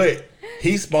anybody. nigga name. But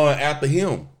he spawned after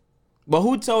him. But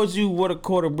who told you what a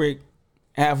quarter brick,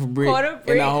 half a brick, Quarter and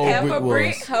brick, a whole half brick a was?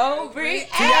 brick, whole brick.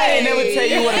 See, I ain't never tell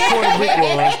you what a quarter brick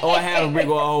Hey. was, or a half a brick,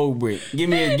 or a whole brick. Give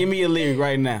me a lyric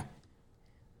right now.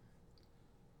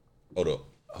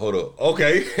 Hold up.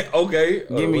 Okay. Give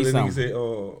me what that nigga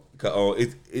something.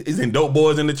 said, it's in Dope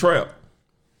Boys in the Trap.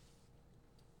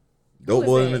 Dope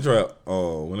Who Boys is in the that? Trap.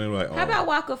 When they were like, How about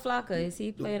Waka Flocka? Is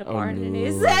he playing a part in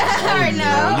this? no. Or no?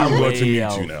 I'm going to Way mute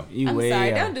out. you now. You I'm way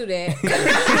sorry. out. Don't do that.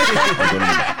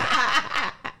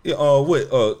 Yeah, what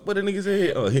the nigga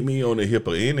said? Hit me on the hip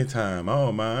anytime. I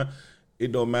don't mind.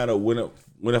 It don't matter when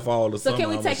it fall the So summer. can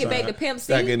we I'ma take it back shine. to Pimp C?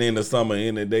 Stacking in the summer,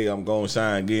 in the day, I'm gonna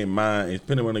shine, getting mine. It's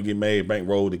depending when I get made,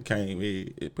 bankroll that came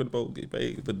in. It put both get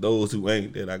paid. For those who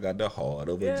ain't, that I got the heart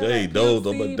of a J. like Those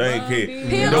Pimp of a C, dank Bobby. kid.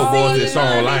 Pimp Dope Boys C, that song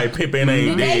Bobby. like Pimpin'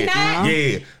 ain't They dead. not?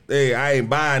 Yeah, I ain't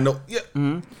buying no. Yeah, that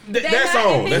not song.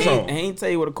 That independent? song. I ain't tell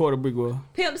you what a quarter brick was.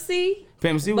 Pimp C.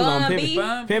 Pimp C was Bun on B.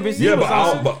 Pimp. Pimp C Yeah, was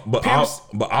on.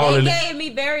 but all They of gave me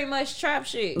very much trap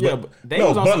shit. Yeah, but they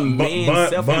was on some men Bun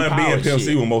B self-empowered and Pimp C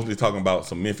shit. were mostly talking about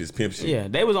some Memphis Pimp shit. Yeah,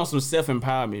 they was on some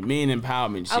self-empowerment, men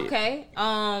empowerment shit. Okay.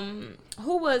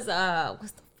 Who was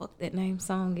what's the fuck that name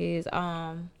song is?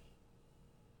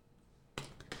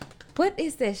 What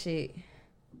is that shit?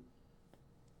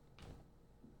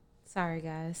 Sorry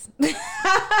guys.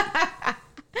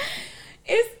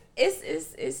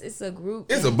 It's a group.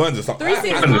 It's a bunch of songs. 3 6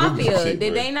 I know this Mafia. shit,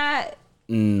 Did bro. they not?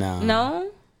 No.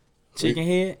 No. Chicken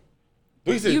head?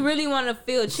 3 6. You really want to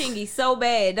feel chingy so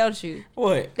bad, don't you?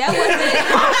 What? That I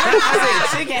said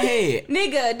wasn't chicken head.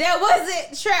 nigga. That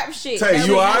wasn't trap shit. Tay, That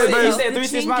you was alright, just- baby? You said 3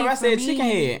 6 I said chicken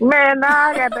head. Man, nah,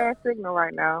 I got bad signal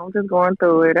right now. I'm just going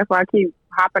through it. That's why I keep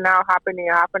hopping out, hopping in,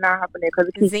 because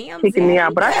it keeps Zam, kicking me zam.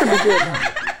 out. But I should be good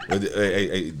now.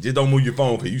 Hey, just don't move your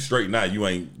phone because you straight now. You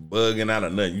ain't bugging out or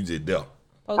nothing. You just there.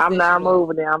 I'm not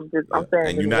moving there. I'm saying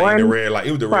And you just not in the one. red light.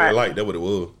 It was the red light. That's what it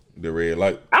was. The red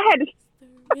light. I had to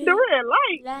the red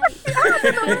light. I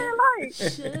had the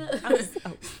red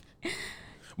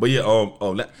light. But yeah,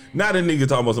 now the nigga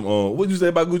talking about some. What you say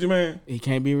about Gucci Mane? He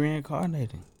can't be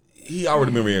reincarnated. He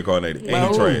already been reincarnated, By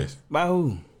and he who? trash. By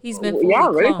who? He's been Y'all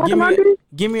fully really cloned. talking about this?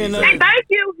 Give me another. Thank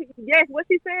you. Yes, what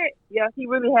she said. Yeah, he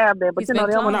really have that. But He's you know, been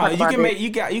they don't want cloned. to No, talk you about can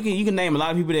that. make you can name a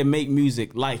lot of people that make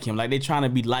music like him, like they trying to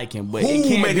be like him, but Who it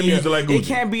can't making be music like It Gucci?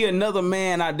 can't be another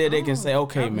man out there that can say,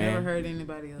 okay, I've never man. heard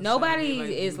anybody else. Nobody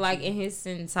say is Gucci. like in his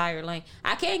entire lane.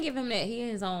 I can't give him that. He in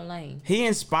his own lane. He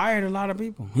inspired a lot of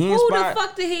people. He Who inspired the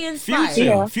fuck did he inspire? Future.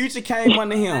 Yeah. Future came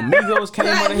under him. Migos came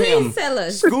Like, under please him. tell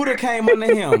us. Scooter came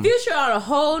under him. Future on a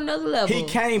whole nother level. He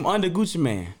came under Gucci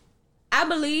Mane. I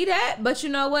believe that, but you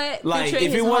know what? Like, Future if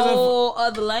in it his wasn't- whole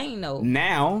other lane though.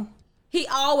 Now, He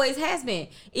always has been.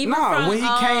 Even Nah, from when he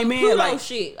came in, Pluto like-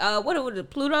 shit. What was it?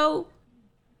 Pluto?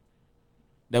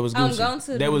 that was I'm Gucci. going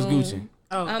to the that was moon. Gucci.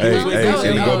 Oh, I'm Hey, going hey, to and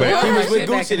the to go moon. back- He was with Back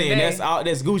in Gucci the then. day.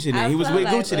 That's Gucci then. I He was feel with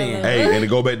like Gucci then. Hey, and to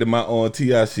go back to my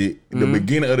T.I. shit, the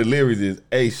beginning of the lyrics is,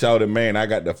 hey, shouted, man, I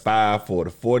got the 5 for the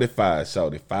 45.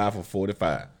 Shouted 5 for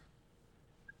 45.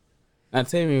 Now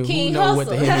tell me King who know what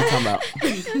the Hustle. hell you talking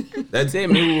about. That's Tell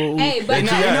me who. Hey, but And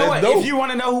T.I. now, you know what? that's dope. If you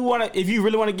want to know if you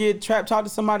really want to get trap talk to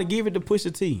somebody, give it to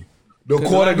Pusha T. The 'Cause a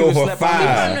quarter lot of go people for slept on He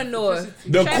from five. the north.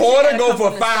 The Trap quarter shit go gotta for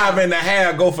come from the 5 south. and a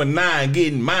half, go for 9,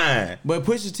 getting mine. But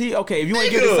Pusha T, okay, if you want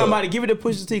to give it to Nigga. somebody, give it to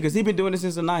Pusha T because he been doing this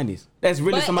since the 90s. That's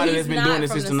really But somebody he's that's been not doing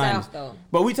this from since the the 90s. South, though.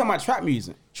 But we talking about trap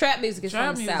music. Trap music is Trap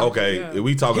from the music. south. Okay, Yeah. if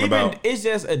we talking about, It's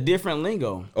just a different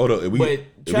lingo. hold up, if we But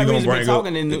trap gonna music been bring up,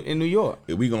 talking in New York.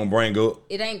 if we gonna bring up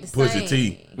It ain't the Pusha same.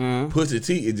 T, Mm-hmm. Pusha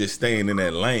T is just staying in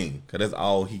that lane because that's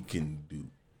all he can do.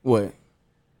 What?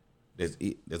 That's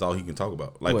it. That's all he can talk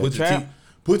about. Like What, Pusha trap?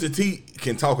 T. Pusha T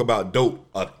can talk about dope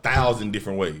 1,000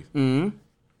 different ways. Mm-hmm.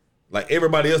 Like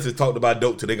everybody else has talked about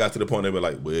dope till they got to the point they were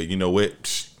like, well, you know what?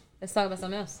 Psh, Let's talk about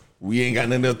something else. we ain't got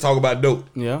nothing else to talk about dope.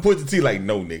 Yeah. Pusha T like,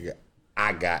 no nigga,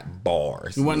 I got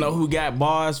bars. You want to know who got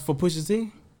bars for Pusha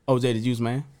T? OJ the Juice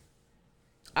Man.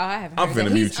 Oh, I haven't I'm heard that.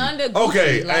 finna mute He's you. under Gucci,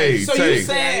 Okay, like- hey, So Tay. you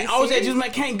saying Yeah, you OJ serious? Juice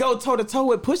Man can't go toe to toe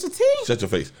with Pusha T? Shut your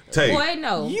face. Tay, Boy,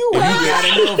 no. You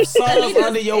got enough songs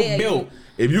under your Yeah, belt.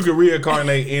 if you can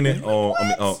reincarnate in it, no,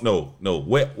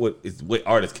 what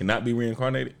artist cannot be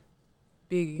reincarnated?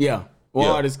 Biggie. Yeah. Well,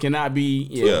 Yeah. artists cannot be.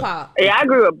 Yeah. Yeah. Tupac. Yeah, I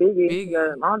grew up Biggie. Biggie. Yeah,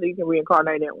 I don't think you can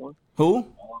reincarnate that one. Who?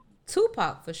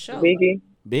 Tupac for sure. Biggie.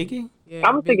 Biggie? Yeah,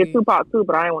 I was thinking Biggie. Tupac too,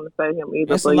 but I didn't want to say him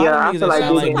either. That's a But lot yeah, of I niggas feel that like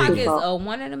sound Biggie like and Tupac Biggie. is Tupac. a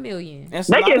 1 in a million. That's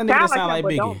a They lot can of niggas sound that like him,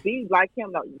 but don't Biggie. be like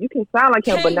him. Though you can sound like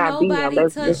him, Can't but not be him. nobody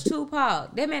That's touch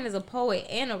Tupac. That man is a poet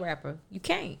and a rapper. You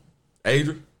can't.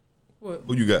 Adrian, What?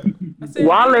 who you got? I said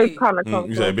Wallace Biggie. kind of comes.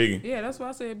 You say Biggie? Yeah, that's why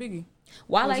I said Biggie.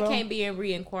 Wale What's up? can't be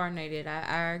reincarnated.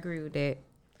 I agree with that.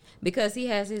 Because he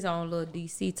has his own little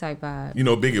DC type vibe. You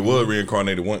know Biggie was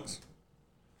reincarnated once.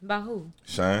 By who?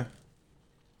 Shine.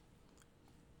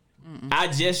 I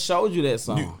just showed you that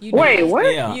song. You Wait, did. what?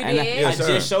 Yeah, You and I, did? I Yes, sir.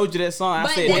 just showed you that song. I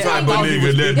But said that that. What type didn't of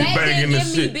give nigga that be That banging didn't the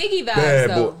give shit? me Biggie vibes Bad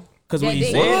though. boy. Because That what you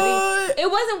didn't said. give me-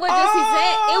 It wasn't what just he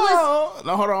said. It was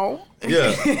No, hold on.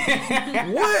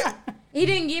 Yeah. What? he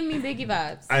didn't give me Biggie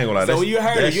vibes. I ain't gonna lie. So that when you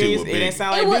heard that it, shit you was it didn't big.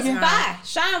 sound It like was Biggie? fire.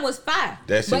 Shine was fire.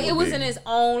 That shit but was it was big. in its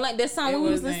own lane. That song It we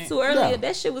was listening wasn't. to earlier, Yeah.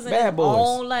 that shit was in Bad its Boys.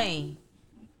 own lane.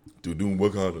 Dude,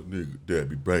 what kind of nigga that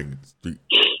be banging the street?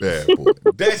 Bad boy.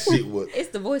 That shit was It's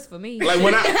the voice for me. like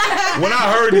when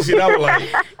I heard this shit, I was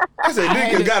like, I said,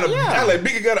 nigga got a, I like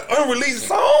Biggie got an unreleased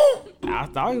song. I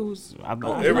thought it was. I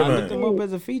thought I everything. looked him up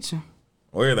as a feature.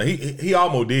 Or everything. He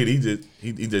almost did. He just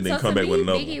didn't so come to back me, with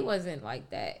another. Biggie wasn't like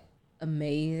that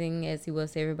amazing as he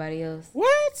was to everybody else.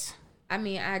 What? I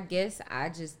mean, I guess I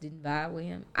just didn't vibe with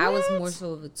him. I was more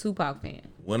so of a Tupac fan.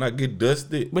 When I get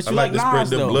dusted, But I you like like to spread Nas,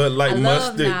 the though. blood like I love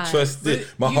mustard. Nas. Trust it.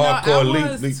 My You know, hardcore I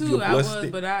leak, was leak too. your I was,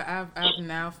 busted. but I've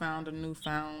now found a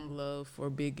newfound love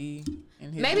for Biggie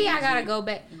and his Maybe I gotta music go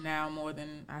back. now more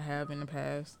than I have in the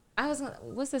past. I was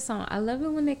what's the song? I love it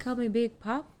when they call me Big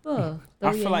Papa. Throw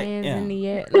I your feel like- hands yeah. in the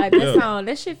air. Like that Yeah. song,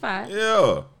 that shit fire.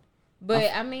 Yeah.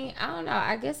 But I mean, I don't know.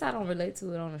 I guess I don't relate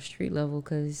to it on a street level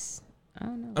because I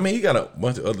don't know. I mean, he got a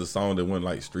bunch of other songs that went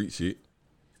like street shit.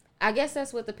 I guess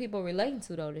that's what the people relating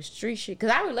to though, the street shit. Cause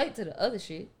I relate to the other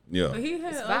shit. Yeah. But he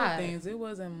had It's other vibe. things. It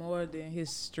wasn't more than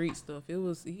his street stuff. It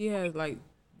was he had like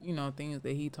things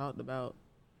that he talked about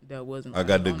that wasn't. I like,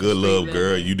 got the on good street love, level.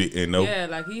 girl. You didn't know. Yeah,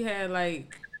 like he had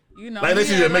like Like, he let's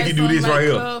just had, make you do some, this right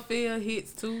here. Club feel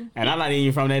hits too. And I'm not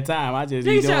even from that time. I just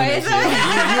be Pretty doing sure that it's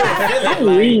shit.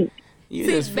 I'm weak. You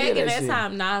See, just back feel in that that shit.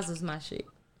 time, Nas was my shit.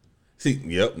 See,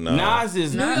 yep, nah. Nas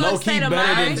is New low York key State of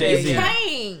better than Mind, Jay Z.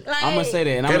 Kane. Like, I'm gonna say that,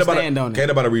 and I'm Can't gonna stand on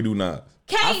nobody it. redo Nas.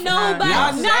 Can't nobody.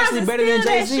 Nas is actually better than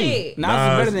Jay Z. Nas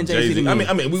is better than Jay Z. Jay-Z.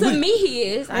 I mean, To me, he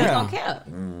is. I ain't Yeah. gonna care.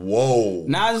 whoa.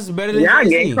 Nas is better than Y'all Jay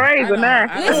getting Z. crazy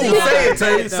now. Listen, Say it,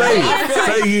 Tay. Say it.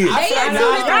 They in two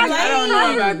I different don't know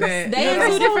lanes. about that. They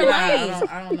in two different lanes.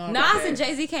 I don't know about Nas and that.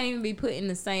 Jay-Z can't even be put in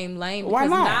the same lane Why because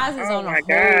not? Nas is Oh on a my whole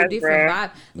gosh, different bruh.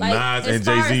 vibe. Like, Nas as and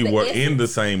far as Jay-Z the were essence- in the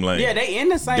same lane. Yeah, they in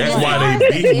the same That's lane. why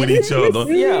they beat with each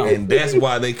other. Yeah. And that's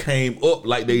why they came up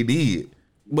like they did.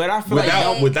 But I feel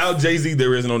like Without Jay-Z,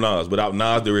 there is no Nas. Without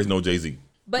Nas, there is no Jay-Z.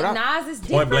 But But Nas is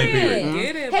Point different. blank period.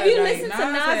 Get it, Have but, you like, listened to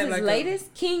Nas had, Nas's like, a-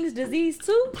 latest, King's Disease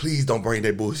 2? Please don't bring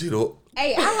that bullshit up.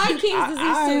 Hey, I like King's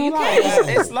Disease 2. You ain't lying. can't.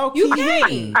 It's low key. You can't.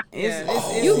 hating.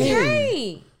 It's You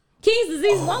hating. can't. King's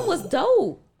Disease 1 was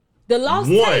dope. The Lost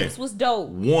One. Tapes was dope.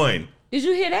 One. Did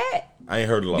you hear that? I ain't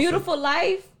heard a lot. Beautiful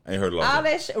Life, I ain't heard a lot. all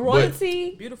that shit.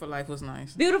 Royalty. Beautiful Life was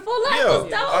nice. Beautiful Life Yeah,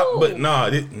 was dope. but nah.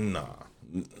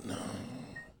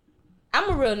 I'm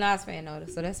a real Nas fan though,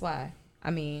 so that's why.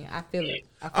 I mean, I feel it.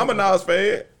 I'm a Nas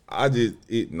fan. I just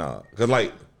cause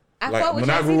like I like fuck with when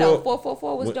I Jay-Z grew though. up,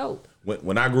 444 was when, dope.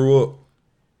 When I grew up,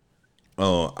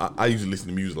 I used to listen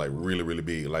to music like really, really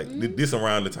big. Like this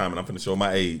around the time, and I'm finna show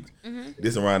my age.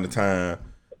 This around the time,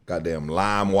 goddamn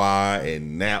LimeWire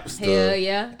and Napster. Hell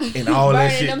yeah. And all that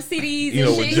Burning shit. them CDs You know,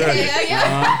 and with shit. Johnny. Hell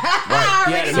yeah. Right. Yeah,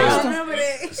 Already the know. mixer. Remember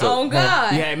that? So, Oh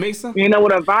God. Yeah, mixer. You know,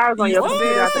 with a virus on your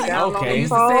computer, I think I Okay.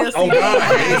 Oh God,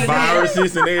 and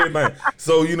viruses and everything.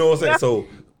 So you know what I'm saying? So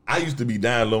I used to be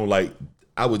downloading like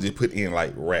I would just put in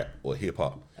like rap or hip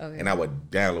hop, Okay. and I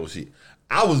would download shit.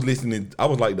 I was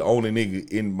like the only nigga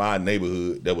in my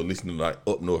neighborhood that was listening to like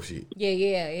up north shit.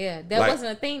 Yeah. That Like-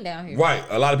 wasn't a thing down here. Right.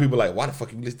 A lot of people like, why the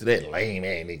fuck you listen to that lame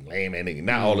ass nigga?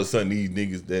 Now all of a sudden these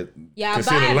niggas that Yeah,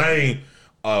 consider vibe. lame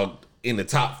are in the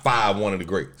top 5, one of the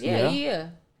greats. Yeah. You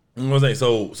know what I'm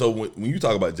saying? So when you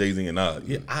talk about Jay-Z and Nas,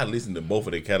 yeah, I listen to both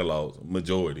of their catalogs,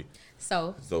 majority.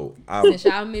 So So I since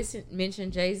y'all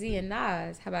mentioned Jay-Z and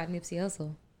Nas, how about Nipsey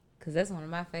Hussle? Because that's one of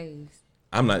my faves.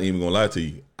 I'm not even gonna lie to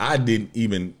you. I didn't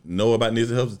even know about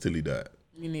Nipsey Hussle until he died.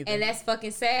 Me neither. And that's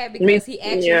fucking sad because he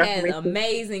actually has me too.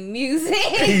 amazing music.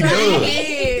 He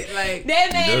does. Like That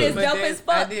man does. is But dope that- as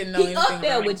fuck. I didn't know He anything up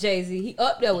there about with him. Jay-Z. He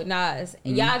up there with Nas. Mm-hmm.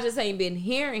 And y'all just ain't been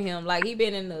hearing him. Like, he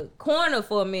been in the corner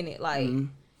for a minute, like,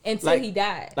 until Like- he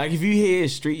died. Like if you hear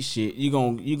his street shit, you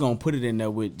gon' put it in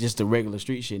there with just the regular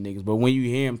street shit niggas. But when you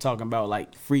hear him talking about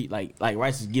like free, like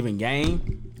Rice is giving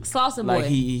game, Slauson like Boy.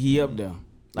 he up there.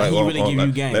 Like he really give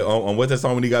you game. Like, on what's that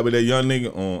song when he got with that young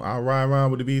nigga on I ride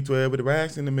around with the V12 with the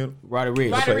racks in the middle? Roddy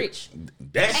Ricch. Roddy Ricch.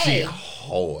 That Hey, shit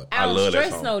hard. I I don't love that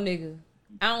stress song. no nigga.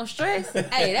 I don't stress.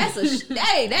 Hey,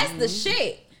 that's the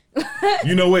shit.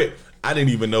 You know what? I didn't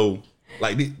even know.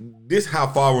 Like this how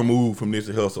far removed from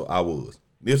Nipsey Hussle I was.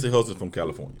 Nipsey Hussle from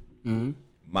California.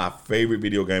 My favorite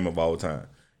video game of all time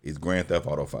is Grand Theft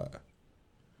Auto 5.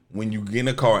 When you get in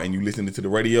a car and you listen to the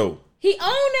radio, He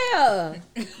on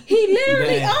there. He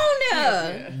literally Damn. on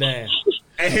there. Damn.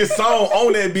 and his song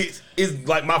on that bitch is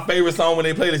like my favorite song when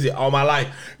they play this shit all my life,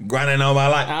 grinding all my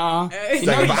life. You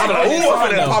Like, I'm like, ooh,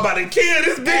 I'm finna pop out and kill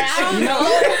this I bitch. don't know.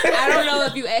 I don't know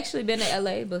if you actually been to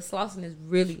LA, but Slauson is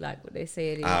really like what they say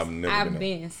it is. I've never been there.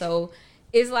 been. So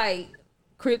it's like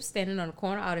Crips standing on the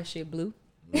corner, all that shit blue.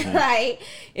 Right?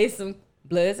 It's some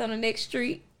Bloods on the next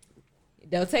street.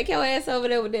 Don't take your ass over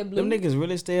there with that blue. Them niggas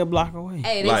really stay a block away.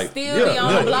 Hey, they still be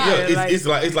on the block.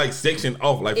 It's like section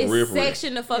off, like for It's real, for real.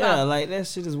 section the fuck Yeah, off. like that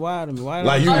shit is wild to me. Why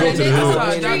Like, you Oh, go that to the nigga hood. I saw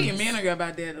a Streets. documentary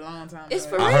about that a long time ago. It's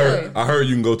for I real. heard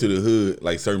you can go to the hood,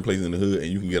 like certain places in the hood, and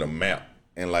you can get a map,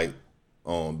 and like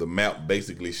the map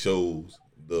basically shows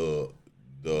the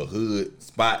hood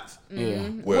spots Yeah.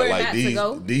 Where where like not to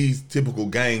go. these typical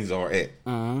gangs are at,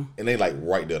 Uh-huh. and they like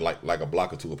right there, like a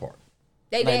block or two apart.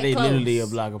 They Like that they close. literally a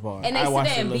block apart. And they I sit watched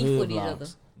there and the beef hood with each other.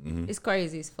 vlogs. It's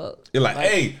crazy as fuck. They're like,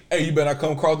 hey, you better not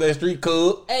come across that street,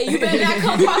 cuz. Hey, you better not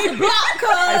come across the block, cuz.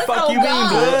 Hey, fuck Oh, you mean, God.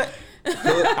 blood?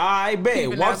 I bet.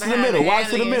 Keeping Walk out to the behind middle. the Walk to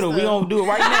the alley and middle. We stuff. gonna do it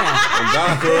right now. And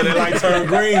God, cuz, they like turn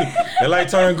green. They like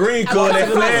turn green, cuz. walk That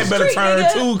across flag the better street, turn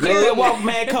nigga. too, Nigga, that cuz. walk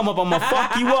man come up, I'ma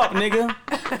fuck you up, nigga.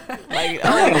 Like,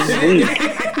 oh shit.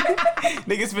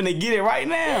 Niggas finna get it right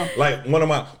now. Like one of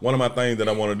my things that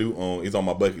I want to do is on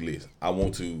my bucket list. I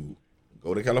want to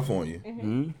go to California,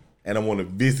 and I want to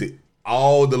visit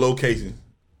all the locations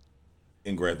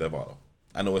in Grand Theft Auto.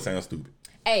 I know it sounds stupid.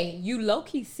 Hey, you low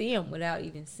key see them without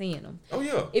even seeing them. Oh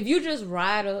yeah, If you just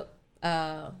ride up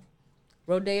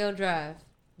Rodeo Drive,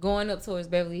 going up towards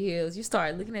Beverly Hills, you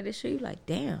start looking at this shit, you like,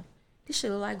 damn, this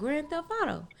shit look like Grand Theft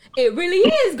Auto. It really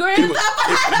is Grand Theft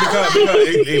Auto. because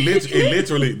it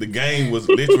literally the game was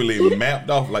literally mapped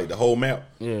off, like the whole map.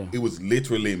 Yeah. It was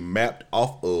literally mapped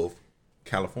off of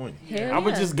California. Hell I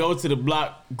would yeah. just go to the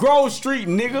block, Grove Street,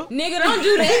 nigga. Nigga, don't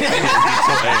do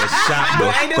that.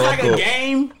 But ain't this like Fuck a up.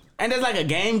 game? Ain't this like a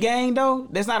gang though?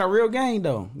 That's not a real gang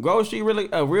though. Grove Street really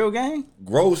a real gang?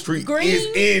 Grove Street Green? is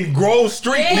in Grove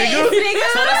Street, Yes,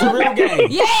 nigga. So that's a real gang.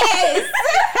 Yes.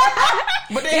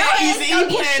 But they Your had ass Easy gonna E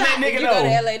get playing shot that if nigga you go to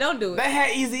though. LA. Don't do They it.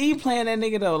 had Easy E playing that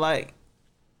nigga though. Like,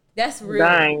 That's real.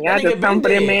 Dang, y'all That nigga just come for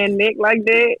been that dead. man Nick like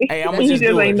that. hey, I'ma He just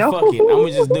do it. ain't know. Fuck it. I'ma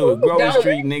just do it. Grove Don't.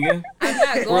 Street, nigga. I'm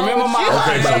not going Remember with my- you.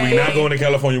 Okay, so we not going to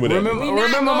California with that. Remember, We not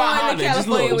remember my going to Honda. Just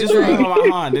California look. with Just Drake. remember my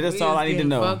Honda. That's We all just I need to getting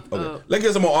know. fucked Okay. up. Let's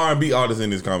get some more R&B artists in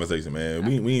this conversation, man.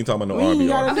 We ain't talking about no We ain't R&B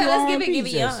gotta- artists. Okay, let's give it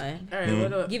R&B just. Giveon. All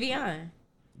right, what up? Giveon.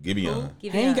 Giveon. He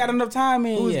ain't got enough time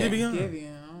in Who's yet. Giveon? Give you.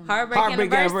 Heartbreak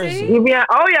Heartbreak Anniversary. Anniversary. Give me a,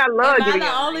 oh yeah, I love Am I Giveon.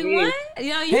 the only one? You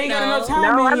know, He ain't got enough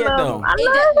time No, I in yet love though. him. I It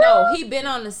love does, him. no, he been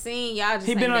on the scene. Y'all just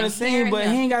He been ain't on the scene, hearing but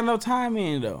him. he ain't got enough time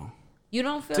in though. You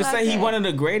don't feel To like say he that? one of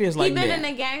the greatest He like been that. in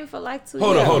the game for like 2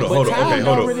 Hold years. on, hold on, But hold on. time Okay, don't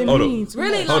hold on, really hold on. mean too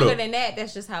Really much. Hold longer up. than that.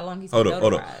 That's just how long he's Hold been up,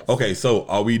 hold up. notarized. Okay, so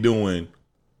are we doing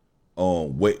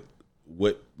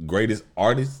what greatest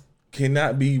artists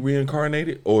cannot be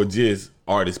reincarnated, or just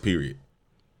artists period?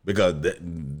 Because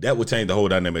that would change the whole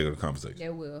dynamic of the conversation.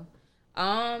 There will.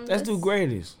 Let's do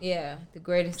greatest. Yeah, the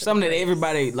greatest. of Something that greats.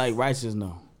 everybody like righteous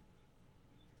know.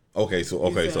 Okay,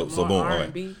 so said so more boom. All right.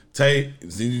 R&B? Tay,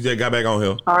 since you just got back on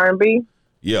here, R&B.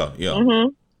 yeah.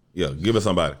 Yeah, give us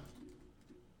somebody.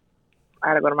 I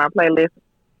gotta go to my playlist.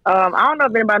 I don't know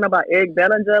if anybody know about Eric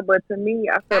Bellinger, but to me,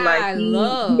 I feel I like he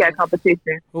love- got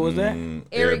competition. Who was that?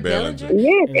 Eric Bellinger?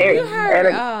 Yes, Eric. heard,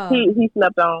 Eric he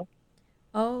slept on.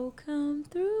 Oh, come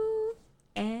through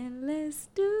and let's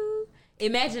do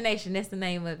imagination. That's the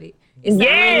name of it. It's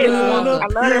Yes, a I Willy love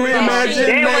Wonka. that.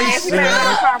 Imagination. That shit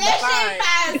fast.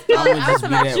 I'ma I'm just talking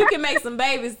be about that- you can make some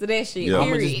babies to that shit. Yeah. I'm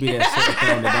gonna just be Period. that short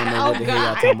thing that don't know what the hell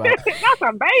y'all talking about. That's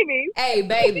some babies. Hey,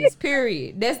 babies.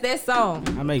 Period. That's that song.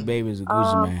 I make babies with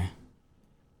Gucci man.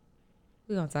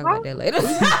 We're gonna talk about that later.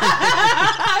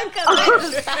 I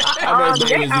make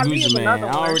babies with Ali Gucci is man. another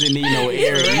I don't one. really need no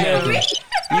Eric. nothing.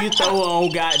 You throw on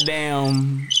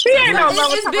goddamn. He ain't no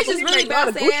love. This bitch is really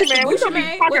about to Gucci ask man. We Gucci should be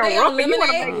man. fucking What they on rough. You wanna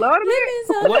Lemonade? make love to me? Lemons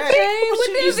on What? the chain. What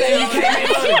You say you can't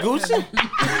make love to Gucci?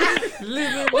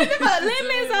 What the fuck?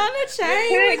 Lemons on the chain.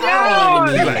 Hey, What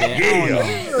no. He like,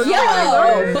 yeah.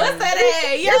 Yo, bust that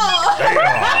ass. Yo.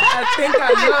 I think I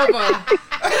love her.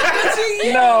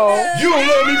 No. You don't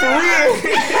love me for real.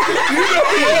 You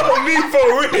don't love me for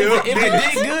real. If it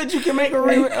did good, you can make a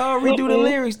redo the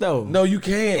lyrics though. No, you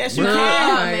can't. Yes, you bruh. can.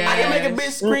 Oh, I can make a man.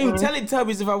 bitch scream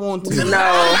Teletubbies if I want to.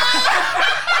 No.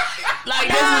 Like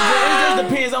this is it just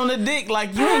depends on the dick.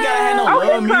 Like you ain't gotta have no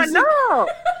love music. No.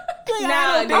 You ain't Nah,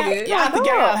 gotta have no- nigga. Y'all think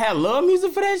y'all gotta have love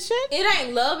music for that shit? It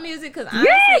ain't love music because honestly,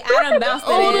 I done bounced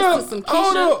that Hold ass up, to some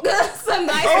hold Keisha. Some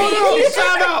nice Hold on, Keisha.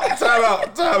 time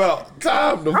out.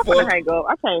 Time the I'm gonna fuck. hang up.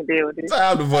 I can't deal with this.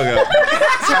 Time the fuck out.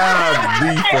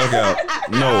 Time the fuck out.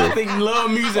 I No. think love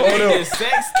music Hold ain't up. the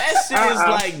sex. That shit is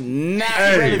like not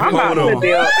Hey, relevant. I'm about Hold to on.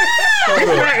 deal. This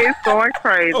man is going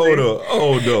crazy.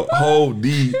 Hold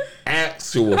the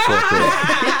actual fuck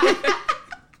up.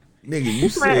 Nigga, you Man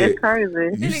is said crazy.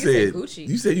 nigga said said Gucci.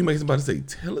 you said you make somebody say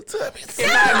Teletubbies.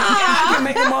 I can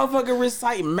make a motherfucker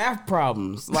recite math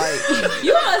problems. Like,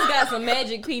 You must got some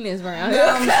magic penis around you here.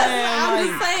 know what I'm saying? I'm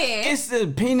just Like, saying. it's the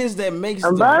penis that makes the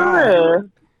vibe. Baby.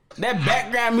 That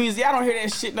background music, y'all don't hear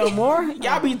that shit no more.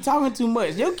 Y'all be talking too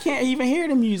much. You can't even hear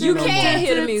the music You no can't more.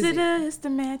 hear the music. It's the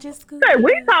magic school. Hey,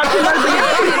 we talk too much.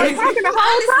 We talking the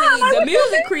whole time. Honestly, the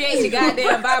music creates the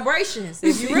goddamn vibrations.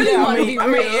 If you really Yeah, want to be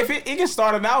real. if it can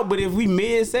start it out, but if we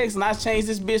mid sex and I change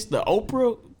this bitch to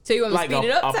Oprah, So you want me to like speed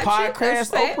it up a type shit?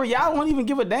 podcast That's Oprah, y'all won't even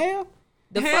give a damn.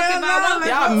 The fuck Hell if no, I want?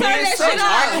 Y'all Turn mid that sex, shit R.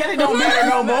 off. Kelly don't matter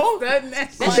no more.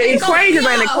 The equation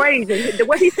ain't equation.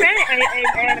 What he's saying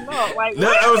ain't adding up. Like,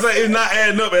 No, I was saying it's not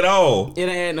adding up at all. It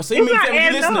ain't no. So you mean not tell me you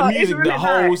adding listen to up. It's music really the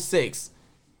whole not. sex?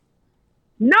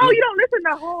 no, you don't listen to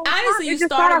the whole time. Honestly, you It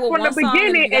just started starts with from one the song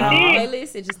beginning and you got and a then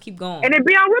playlist. It just keep going. and it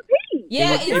be on repeat.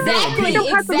 Yeah, It exactly. don't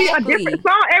have to be a different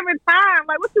song every time.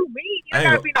 Like, what you mean? You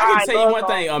gotta be I can like, tell you love one song,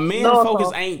 thing: a man love focus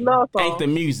song, ain't love song. the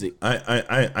music. I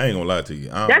ain't gonna lie to you.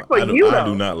 That's for I do, you, I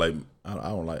do though. not like. I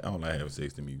don't like having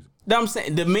sex to music. That I'm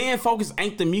saying the man focus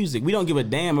ain't the music. We don't give a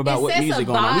damn about It what sets a music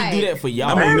on. We do vibe. that for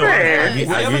y'all. I mean, no, I Man. get,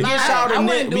 Whatever I get, gets y'all I the wouldn't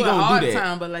net, do we it all gonna the do that.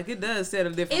 time, but like it does set a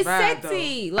different It's vibe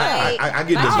sexy. though. Like, I get light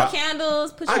the your vibe.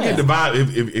 candles. Put your I get the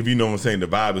vibe if you know what I'm saying. The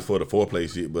vibe is for the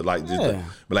foreplay shit, but like just Yeah.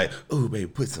 but like, oh baby,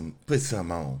 put some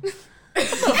on.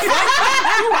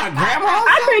 You want grandma?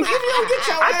 I think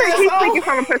he's speaking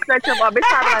from a perspective of it's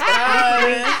probably like a sneaky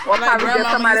link or probably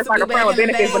just somebody that's like a friend with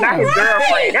benefits, but not his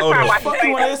girlfriend. That's probably why Fuck,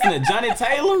 you want to listen to Johnny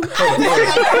Taylor?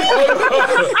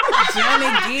 Johnny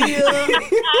Gill,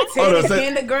 Hold on, Teddy say-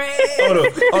 Pendergrass.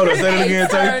 Hold on, say it again,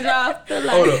 Tay. Turn off the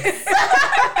Hold light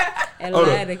on, and hold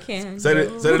on. light a candle. Say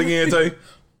it again, Tay.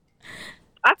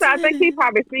 I think he's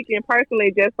probably speaking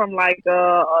personally just from like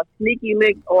a sneaky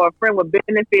lick or a friend with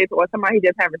benefits or somebody he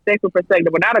just having sexual perspective,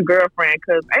 but not a girlfriend.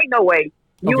 Because ain't no way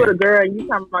you with a girl and you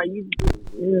talking about you.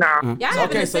 Nah. Y'all having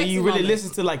Okay, a so sexy you really moment.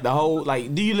 listen to like the whole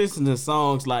like? Do you listen to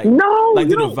songs like? No, Like,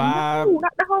 do no, the vibe? no,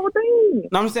 not the whole thing.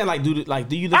 No, I'm saying like, do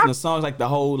you listen to songs like the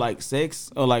whole like sex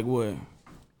or like what?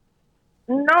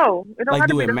 No, it don't Like, have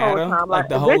to do be it the matter? whole time. Like,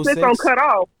 the whole this don't sex? cut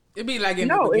off. It'd be like in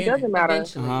No, the it beginning. doesn't matter.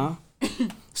 Eventually.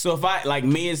 So if I like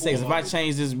mid sex, if I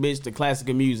change this bitch to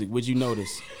classical music, would you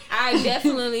notice? I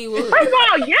definitely would. First of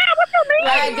all, yeah, what you mean?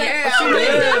 Like, Yeah, what you I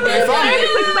mean? would. If I'm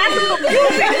into classical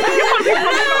music, you want to be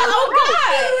Oh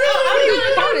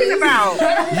God! talking about?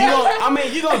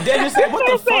 You gonna definitely say what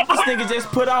the fuck this nigga just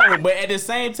put on, but at the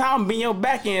same time be your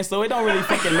back end, so it don't really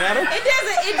fucking matter. It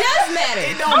doesn't. It does matter.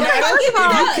 It don't matter. Don't give If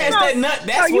you it catch up. that nut,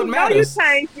 that's So what you matters. know you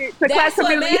changed it to That's classical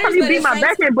what music. You matters, you but beat it's my like-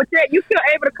 back end, but yet you still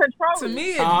able to control To it.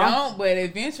 me, it Uh-huh. don't, but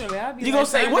eventually I'll be You like, gonna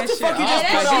say, turn what that the fuck shit you just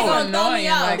off. put Like, on? it's Gonna throw me annoying.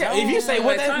 off. Like, If you say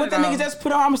what turn the it nigga off. just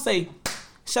put on, I'ma say,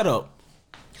 shut up.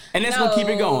 And that's gonna keep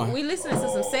it going. We listen to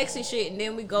some sexy shit and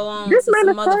then we go on This to man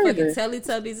some is motherfucking crazy.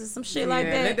 Teletubbies and some shit like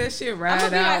Yeah, that. let that shit I'ma ride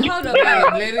be out. like, hold up, Like,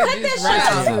 bro. let it Cut just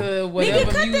that shit ride out. to whatever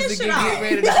cut that music shit you out. get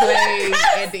ready to play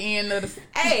at the end of the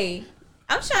Hey,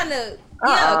 I'm trying to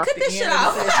Uh-uh. cut this the shit end of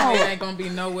the off. session. It ain't gonna be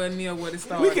nowhere near what it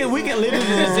started. We can literally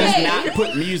just Hey. not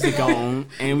put music on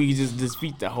and we can just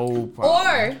defeat the whole problem.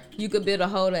 Or you could build a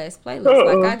whole ass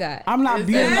playlist like I got. I'm not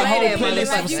building a Exactly. whole Play that playlist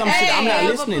motherfucker. for You some shit I'm not Hey,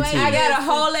 listening I to. got a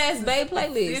whole ass Bay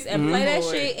playlist and play that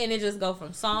Boy. shit and it just go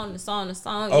from song to song to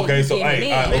song. Okay, You so get it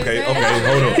hey, in. okay, hold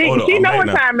on. She I'm know back what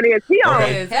now. time it is. He on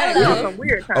Okay. he on Hello. some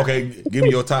weird time. Okay, give me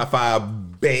your top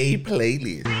 5 Bay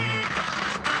playlist.